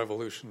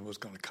revolution was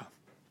going to come.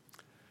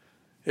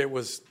 It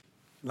was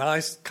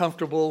nice,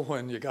 comfortable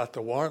when you got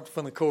the warrant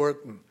from the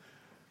court and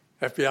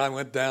FBI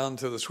went down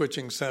to the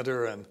switching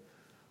center and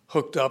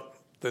hooked up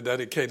the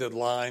dedicated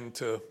line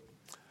to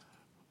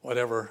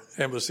whatever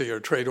embassy or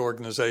trade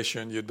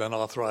organization you'd been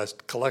authorized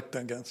to collect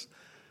against.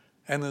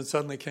 And then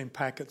suddenly came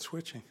packet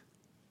switching.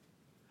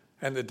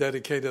 And the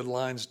dedicated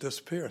lines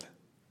disappeared.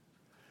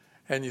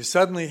 And you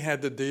suddenly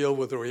had to deal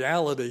with the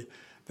reality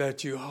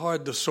that you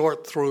had to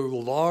sort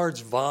through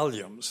large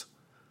volumes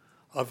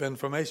of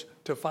information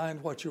to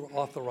find what you were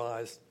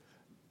authorized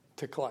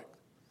to collect,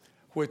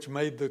 which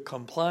made the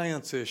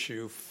compliance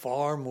issue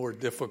far more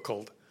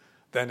difficult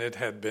than it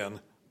had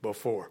been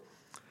before.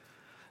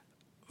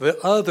 The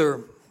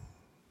other,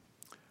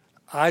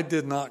 I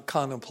did not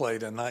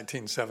contemplate in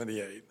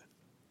 1978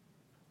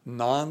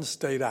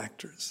 non-state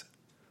actors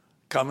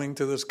coming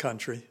to this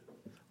country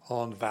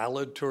on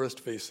valid tourist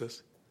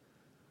visas,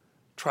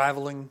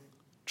 traveling,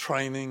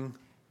 training,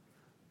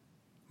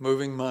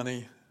 moving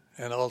money,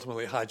 and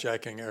ultimately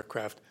hijacking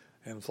aircraft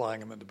and flying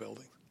them into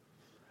buildings.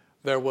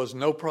 There was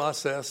no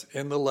process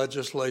in the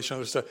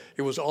legislation.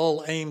 It was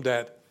all aimed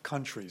at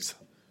countries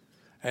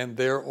and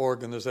their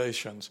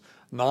organizations,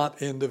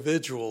 not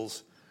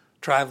individuals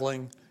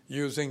traveling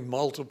using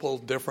multiple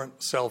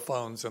different cell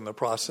phones in the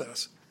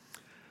process.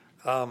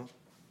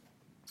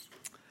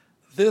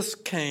 This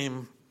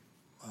came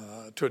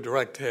to a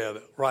direct head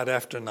right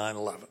after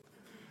 9/11,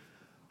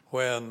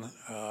 when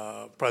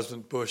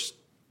President Bush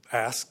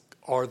asked,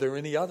 are there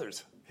any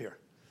others here?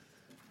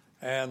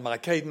 And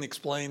Mike Hayden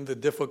explained the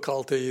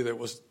difficulty. There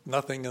was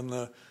nothing in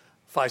the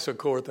FISA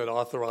court that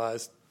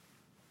authorized.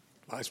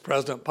 Vice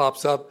President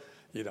pops up.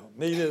 You don't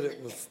need it.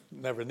 It was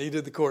never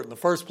needed the court in the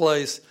first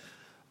place.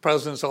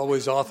 President's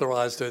always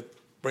authorized it.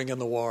 Bring in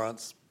the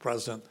warrants.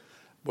 President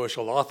Bush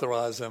will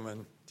authorize them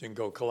and you can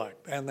go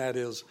collect. And that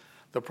is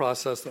the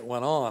process that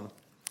went on.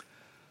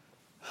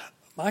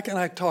 Mike and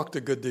I talked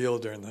a good deal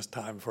during this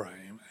time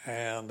frame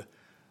and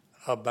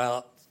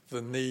about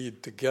the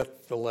need to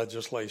get the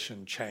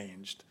legislation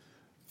changed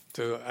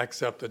to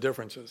accept the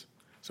differences.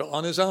 So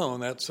on his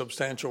own, at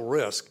substantial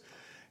risk,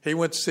 he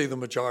went to see the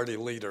majority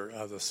leader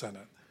of the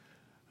Senate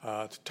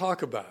to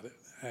talk about it.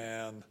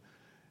 And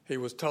he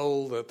was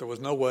told that there was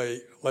no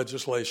way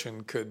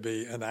legislation could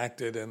be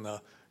enacted in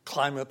the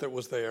climate that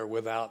was there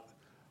without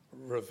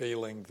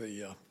revealing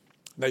the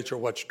nature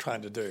of what you're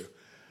trying to do.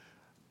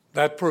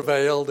 That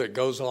prevailed. It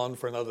goes on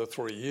for another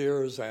 3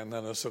 years, and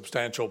then a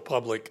substantial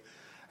public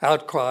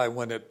outcry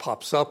when it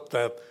pops up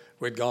that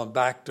we'd gone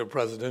back to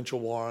presidential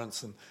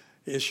warrants and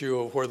issue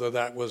of whether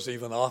that was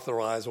even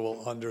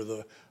authorizable under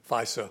the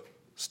FISA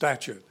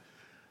statute.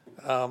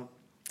 But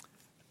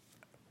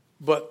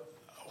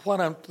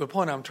the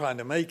point I'm trying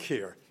to make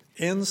here,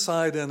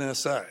 inside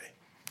NSA,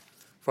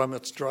 from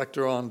its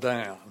director on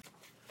down,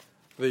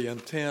 the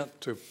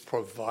intent to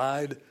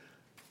provide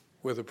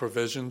with the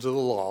provisions of the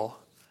law,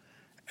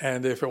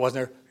 and if it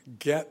wasn't there,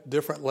 get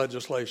different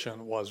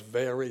legislation was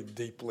very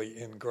deeply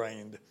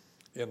ingrained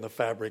in the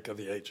fabric of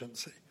the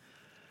agency.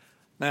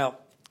 Now,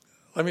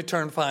 let me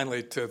turn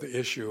finally to the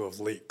issue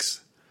of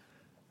leaks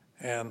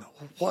and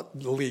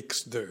what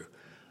leaks do.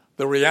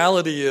 The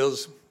reality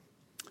is,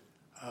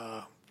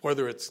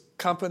 whether it's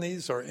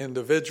companies or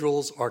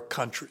individuals or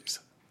countries,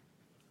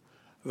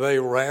 they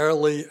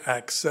rarely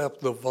accept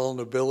the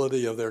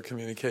vulnerability of their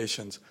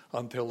communications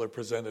until they're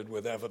presented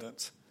with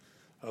evidence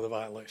of the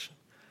violation.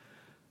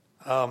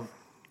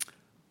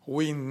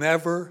 We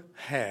never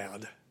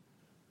had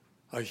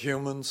a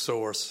human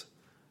source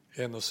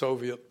in the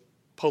Soviet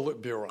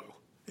Politburo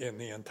in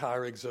the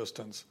entire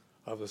existence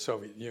of the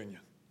Soviet Union.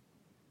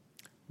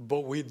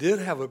 But we did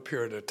have a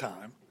period of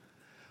time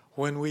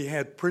when we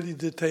had pretty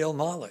detailed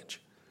knowledge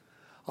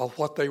of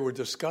what they were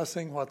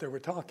discussing, what they were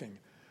talking,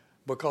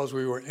 because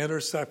we were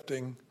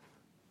intercepting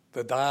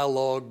the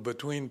dialogue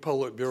between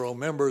Politburo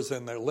members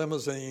in their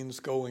limousines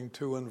going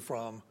to and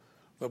from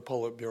the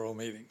Politburo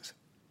meetings.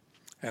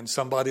 And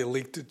somebody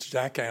leaked it to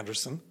Jack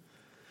Anderson,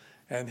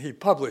 and he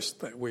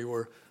published that we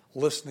were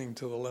listening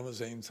to the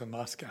limousines in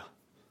Moscow.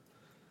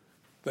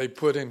 They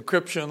put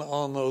encryption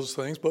on those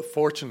things, but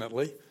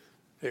fortunately,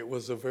 it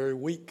was a very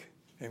weak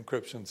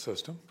encryption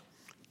system.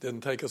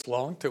 Didn't take us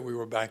long till we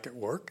were back at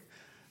work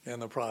in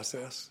the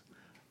process.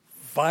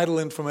 Vital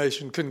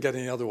information, couldn't get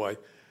any other way.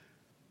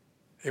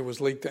 It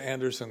was leaked to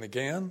Anderson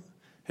again.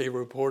 He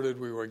reported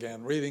we were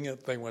again reading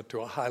it. They went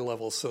to a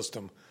high-level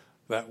system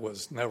that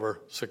was never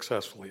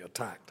successfully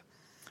attacked.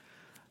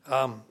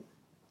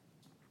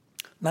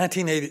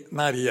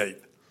 1998,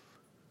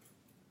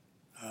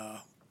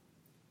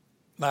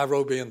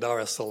 Nairobi and Dar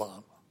es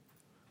Salaam.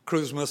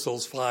 Cruise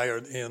missiles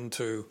fired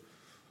into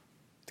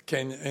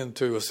Kenya,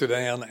 into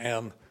Sudan,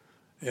 and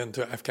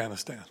into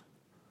Afghanistan.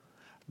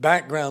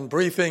 Background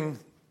briefing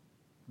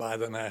by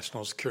the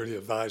National Security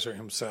Advisor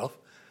himself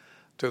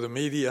to the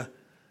media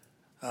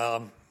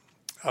about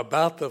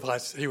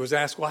he was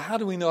asked, well, how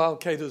do we know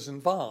Al-Qaeda's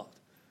involved?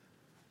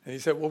 And he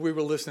said, well, we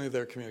were listening to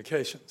their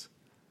communications.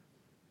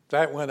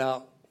 That went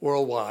out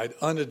worldwide,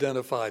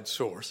 unidentified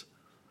source,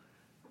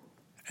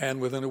 and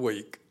within a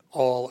week,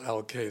 all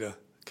Al-Qaeda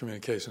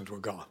communications were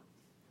gone.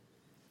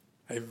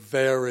 A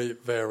very,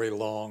 very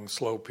long,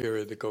 slow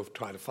period to go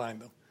try to find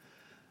them.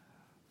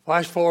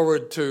 Flash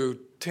forward to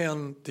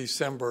 10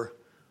 December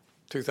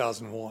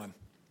 2001.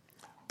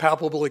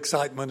 Palpable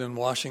excitement in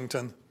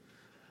Washington.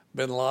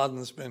 Bin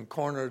Laden's been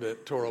cornered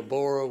at Tora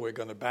Bora. We're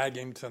going to bag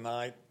him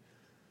tonight.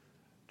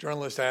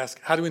 Journalists asked,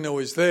 how do we know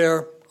he's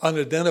there?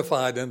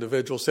 Unidentified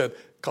individual said,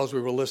 because we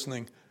were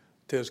listening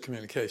to his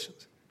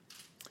communications.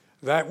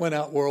 That went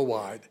out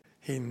worldwide.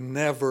 He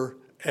never,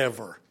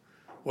 ever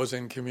was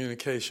in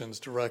communications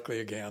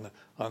directly again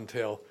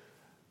until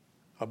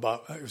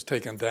it was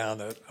taken down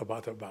at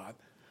Abbottabad.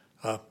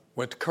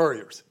 Went to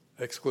couriers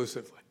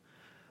exclusively.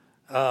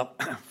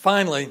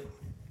 Finally,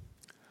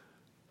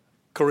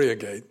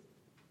 Koreagate.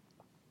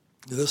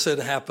 This had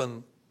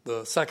happened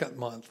the second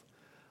month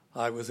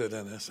I was at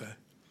NSA.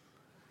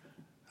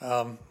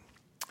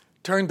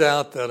 Turned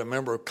out that a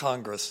member of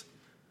Congress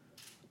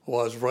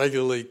was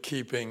regularly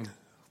keeping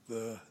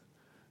the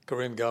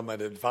Korean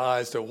government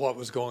advised of what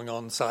was going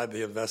on inside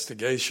the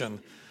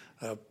investigation.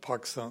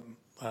 Park Sun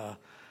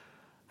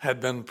had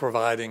been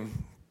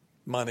providing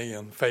money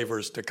and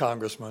favors to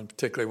congressmen,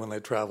 particularly when they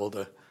traveled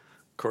to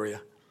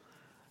Korea.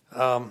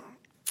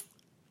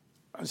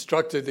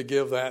 Instructed to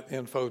give that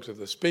info to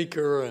the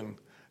Speaker and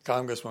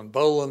Congressman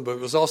Boland, but it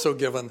was also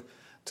given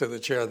to the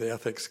chair of the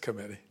Ethics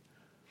Committee.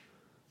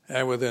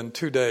 And within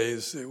 2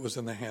 days, it was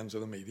in the hands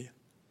of the media.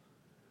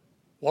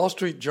 Wall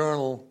Street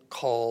Journal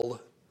called.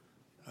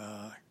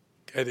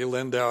 Eddie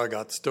Lindauer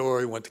got the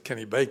story, went to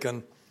Kenny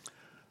Bacon,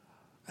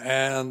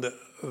 and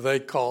they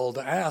called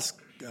to ask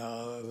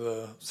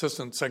the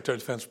Assistant Secretary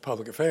of Defense for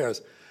Public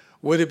Affairs,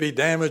 would it be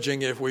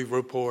damaging if we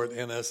report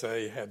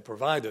NSA had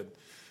provided?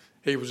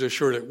 He was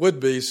assured it would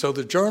be, so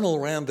the Journal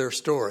ran their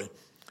story,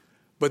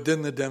 but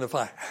didn't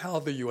identify how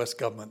the U.S.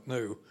 government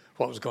knew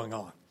what was going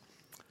on.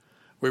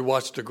 We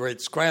watched a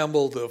great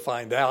scramble to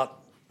find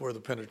out where the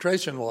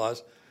penetration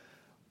was.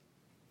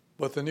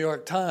 But the New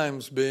York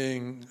Times,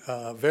 being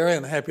very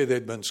unhappy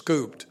they'd been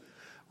scooped,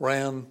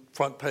 ran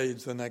front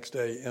page the next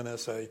day,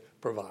 NSA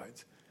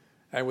provides.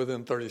 And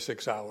within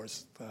 36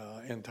 hours,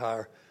 the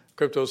entire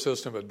crypto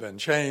system had been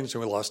changed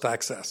and we lost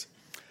access.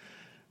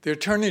 The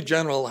Attorney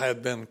General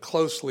had been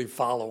closely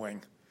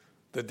following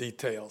the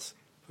details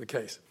of the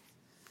case.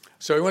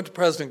 So he went to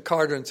President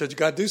Carter and said, you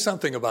got to do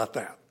something about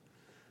that.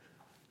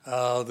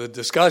 The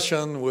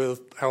discussion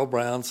with Harold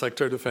Brown,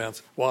 Secretary of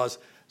Defense, was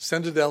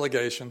send a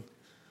delegation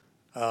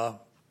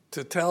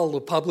to tell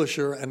the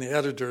publisher and the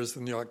editors of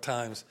the New York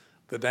Times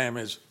the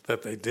damage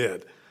that they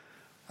did.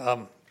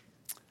 Mr.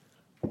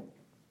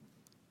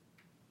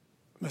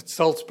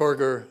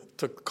 Sulzberger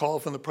took a call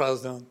from the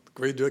president,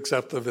 agreed to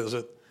accept the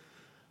visit.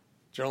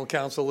 General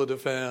Counsel of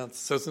Defense,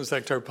 Assistant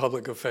Secretary of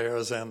Public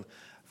Affairs, and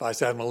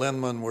Vice Admiral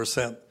Inman were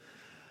sent.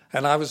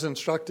 And I was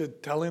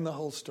instructed telling the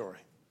whole story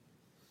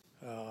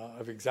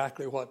of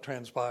exactly what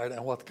transpired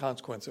and what the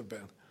consequences have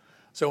been.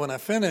 So when I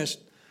finished,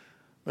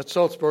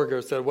 Mr.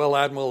 Sulzberger said, well,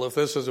 Admiral, if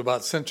this is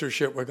about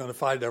censorship, we're going to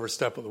fight every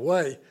step of the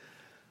way.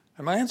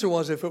 And my answer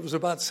was, if it was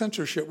about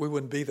censorship, we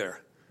wouldn't be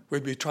there.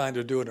 We'd be trying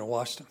to do it in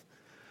Washington.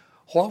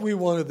 What we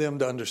wanted them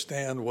to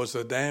understand was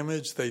the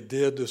damage they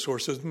did to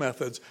sources and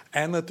methods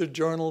and that the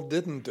journal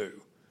didn't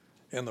do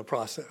in the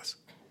process.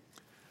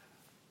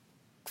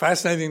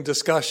 Fascinating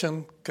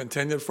discussion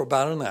continued for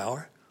about an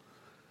hour.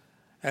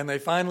 And they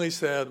finally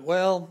said,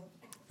 well,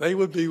 they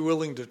would be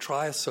willing to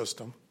try a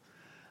system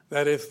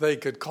that if they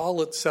could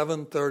call at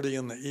 7:30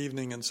 in the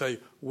evening and say,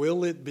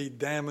 will it be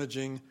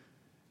damaging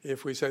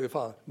if we say the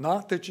following?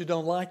 Not that you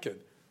don't like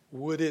it.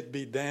 Would it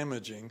be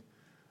damaging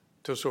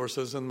to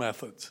sources and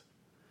methods?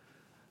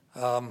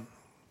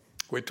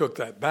 We took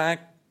that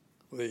back.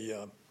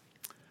 The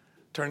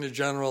Attorney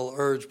General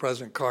urged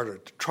President Carter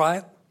to try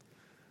it.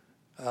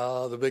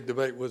 The big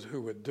debate was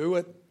who would do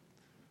it.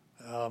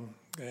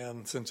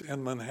 And since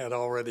Inman had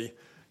already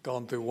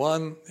gone through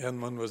one,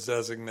 Inman was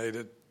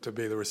designated to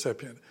be the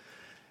recipient.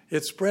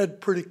 It spread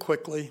pretty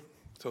quickly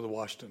to the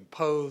Washington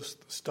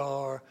Post, the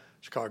Star,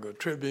 Chicago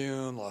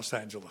Tribune, Los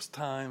Angeles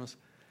Times.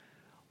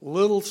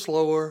 Little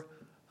slower,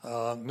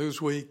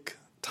 Newsweek,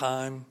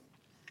 Time,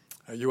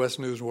 U.S.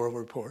 News World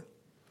Report.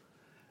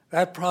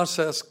 That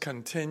process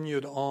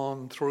continued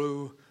on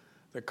through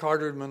the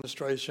Carter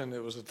administration.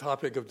 It was a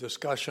topic of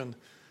discussion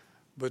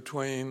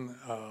between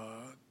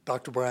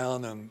Dr.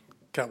 Brown and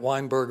Cap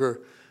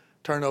Weinberger.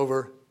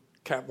 Turnover,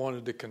 Cap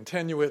wanted to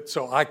continue it,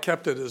 so I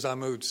kept it as I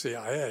moved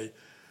CIA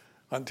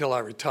until I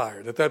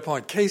retired. At that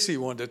point, Casey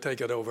wanted to take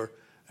it over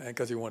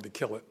because he wanted to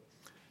kill it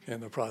in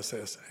the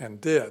process,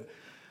 and did.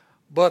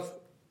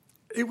 But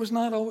it was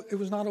not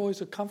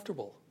always a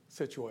comfortable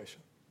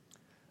situation.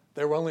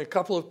 There were only a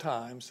couple of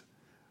times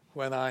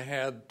when I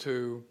had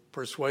to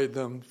persuade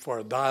them for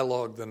a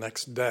dialogue the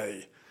next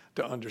day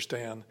to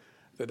understand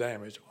the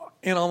damage.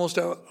 In almost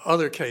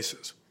other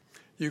cases,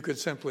 you could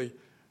simply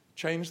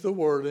change the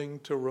wording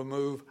to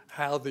remove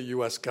how the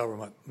U.S.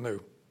 government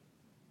knew.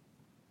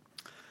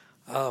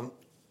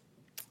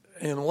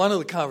 In one of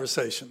the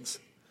conversations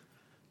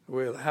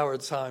with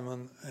Howard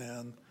Simon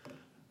and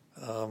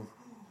a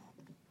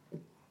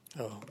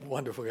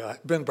wonderful guy,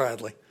 Ben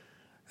Bradley,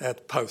 at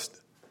the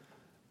Post,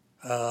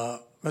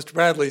 Mr.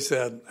 Bradley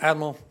said,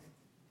 Admiral,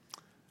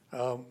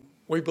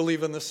 we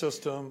believe in the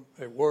system.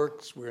 It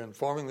works. We're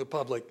informing the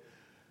public.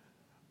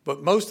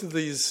 But most of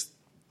these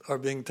are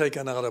being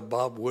taken out of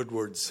Bob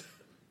Woodward's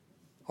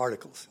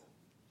articles.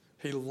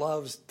 He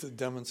loves to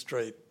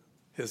demonstrate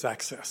his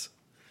access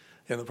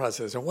in the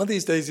process. And one of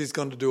these days he's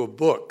going to do a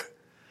book,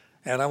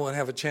 and I want to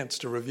have a chance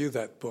to review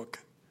that book.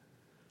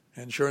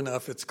 And sure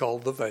enough, it's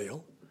called The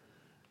Veil.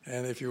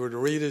 And if you were to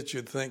read it,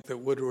 you'd think that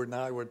Woodward and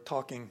I were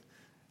talking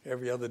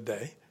every other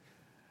day.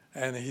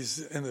 And he's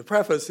in the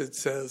preface, it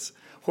says,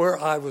 where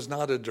I was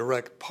not a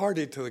direct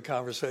party to the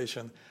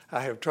conversation,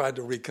 I have tried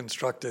to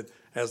reconstruct it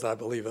as I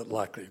believe it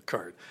likely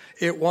occurred.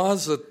 It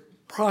was a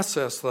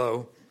process,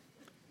 though,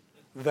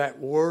 that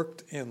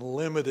worked in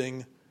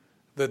limiting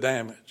the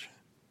damage.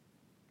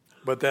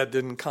 But that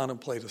didn't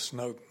contemplate a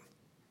Snowden,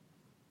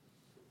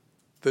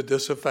 the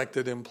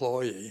disaffected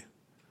employee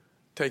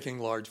taking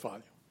large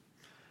volume.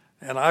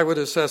 And I would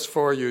assess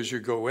for you as you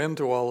go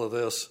into all of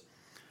this,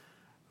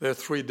 there are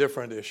three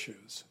different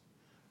issues.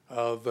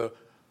 The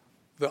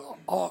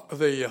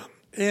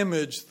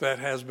image that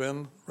has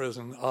been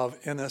risen of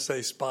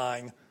NSA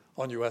spying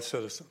on U.S.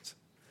 citizens.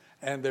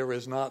 And there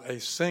is not a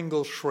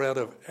single shred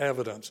of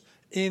evidence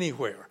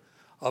anywhere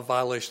of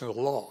violation of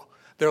the law.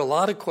 There are a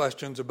lot of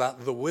questions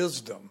about the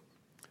wisdom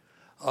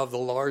of the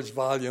large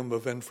volume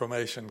of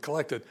information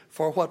collected.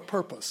 For what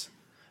purpose?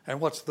 And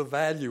what's the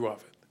value of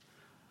it?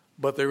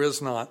 But there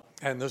is not.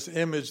 And this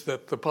image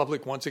that the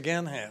public once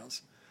again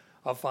has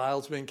of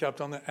files being kept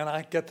on there. And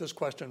I get this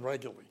question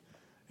regularly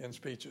in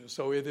speeches.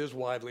 So it is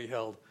widely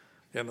held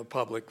in the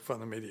public from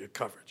the media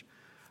coverage.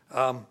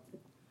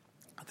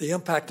 The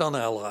impact on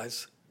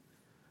allies.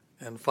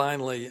 And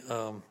finally,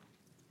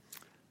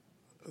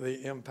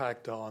 the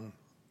impact on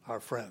our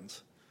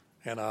friends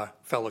and our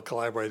fellow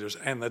collaborators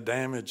and the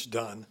damage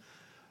done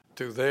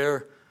to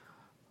their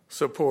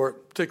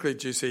support, particularly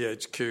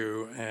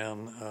GCHQ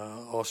and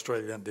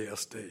Australian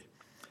DSD.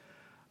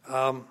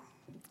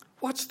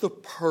 What's the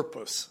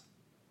purpose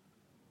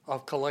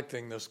of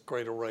collecting this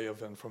great array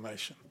of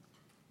information?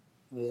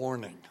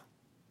 Warning.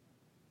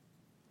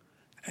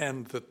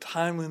 And the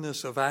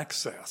timeliness of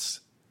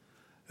access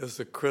is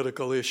the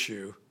critical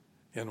issue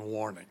in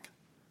warning.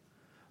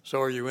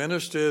 So are you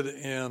interested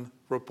in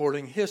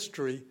reporting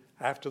history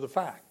after the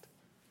fact?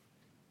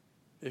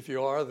 If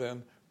you are,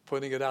 then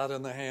putting it out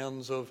in the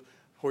hands of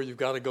where you've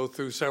got to go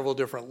through several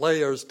different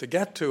layers to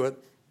get to it,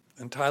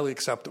 entirely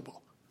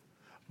acceptable.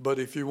 But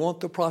if you want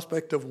the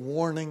prospect of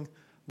warning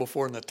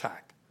before an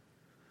attack,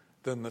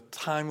 then the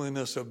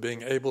timeliness of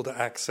being able to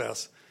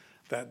access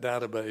that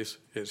database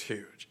is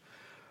huge.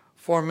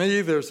 For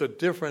me, there's a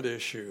different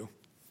issue,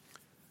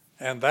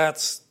 and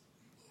that's,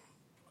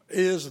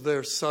 is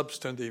there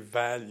substantive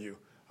value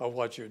of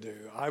what you do?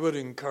 I would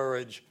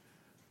encourage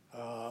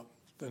the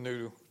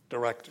new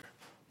director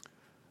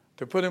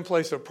to put in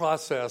place a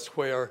process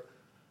where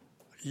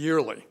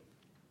yearly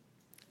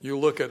you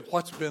look at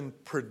what's been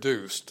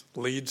produced,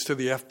 leads to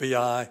the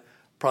FBI,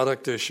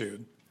 product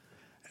issued,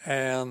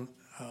 and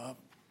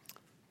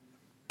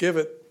give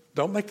it,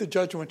 don't make the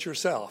judgment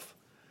yourself.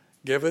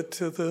 Give it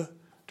to the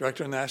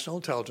Director of National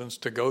Intelligence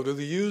to go to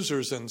the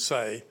users and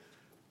say,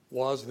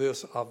 was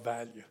this of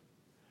value?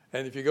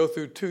 And if you go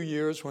through 2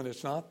 years when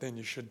it's not, then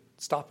you should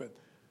stop it.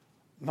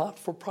 Not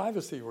for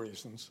privacy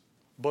reasons,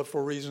 but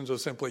for reasons of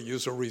simply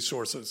user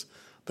resources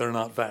that are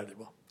not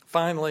valuable.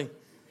 Finally,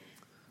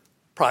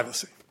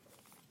 privacy.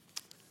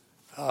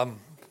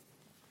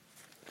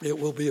 It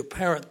will be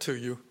apparent to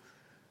you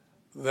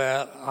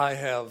that I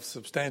have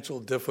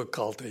substantial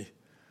difficulty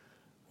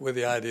with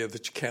the idea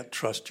that you can't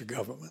trust your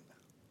government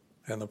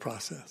in the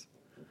process.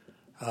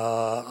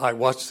 I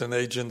watched an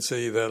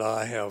agency that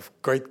I have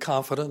great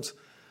confidence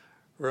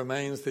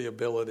retains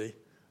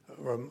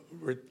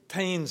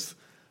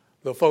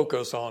the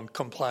focus on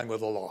complying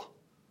with the law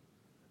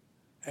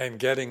and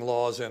getting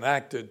laws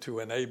enacted to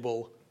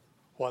enable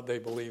what they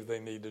believe they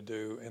need to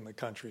do in the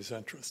country's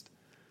interest.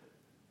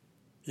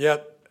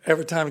 Yet,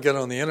 every time I get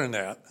on the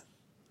internet,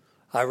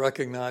 I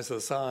recognize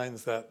the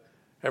signs that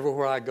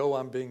everywhere I go,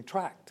 I'm being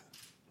tracked,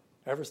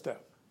 every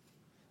step.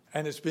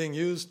 And it's being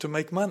used to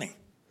make money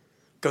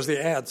because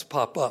the ads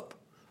pop up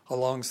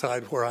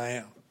alongside where I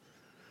am.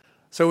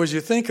 So as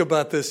you think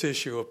about this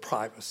issue of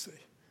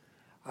privacy,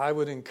 I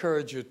would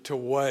encourage you to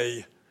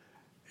weigh,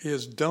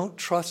 is don't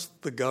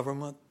trust the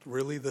government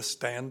really the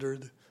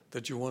standard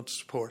that you want to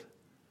support?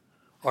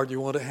 Or do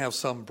you want to have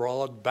some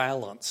broad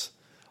balance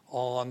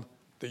on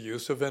the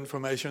use of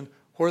information,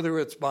 whether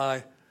it's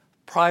by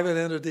private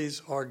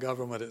entities or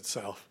government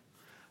itself?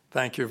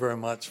 Thank you very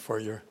much for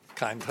your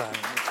kind time.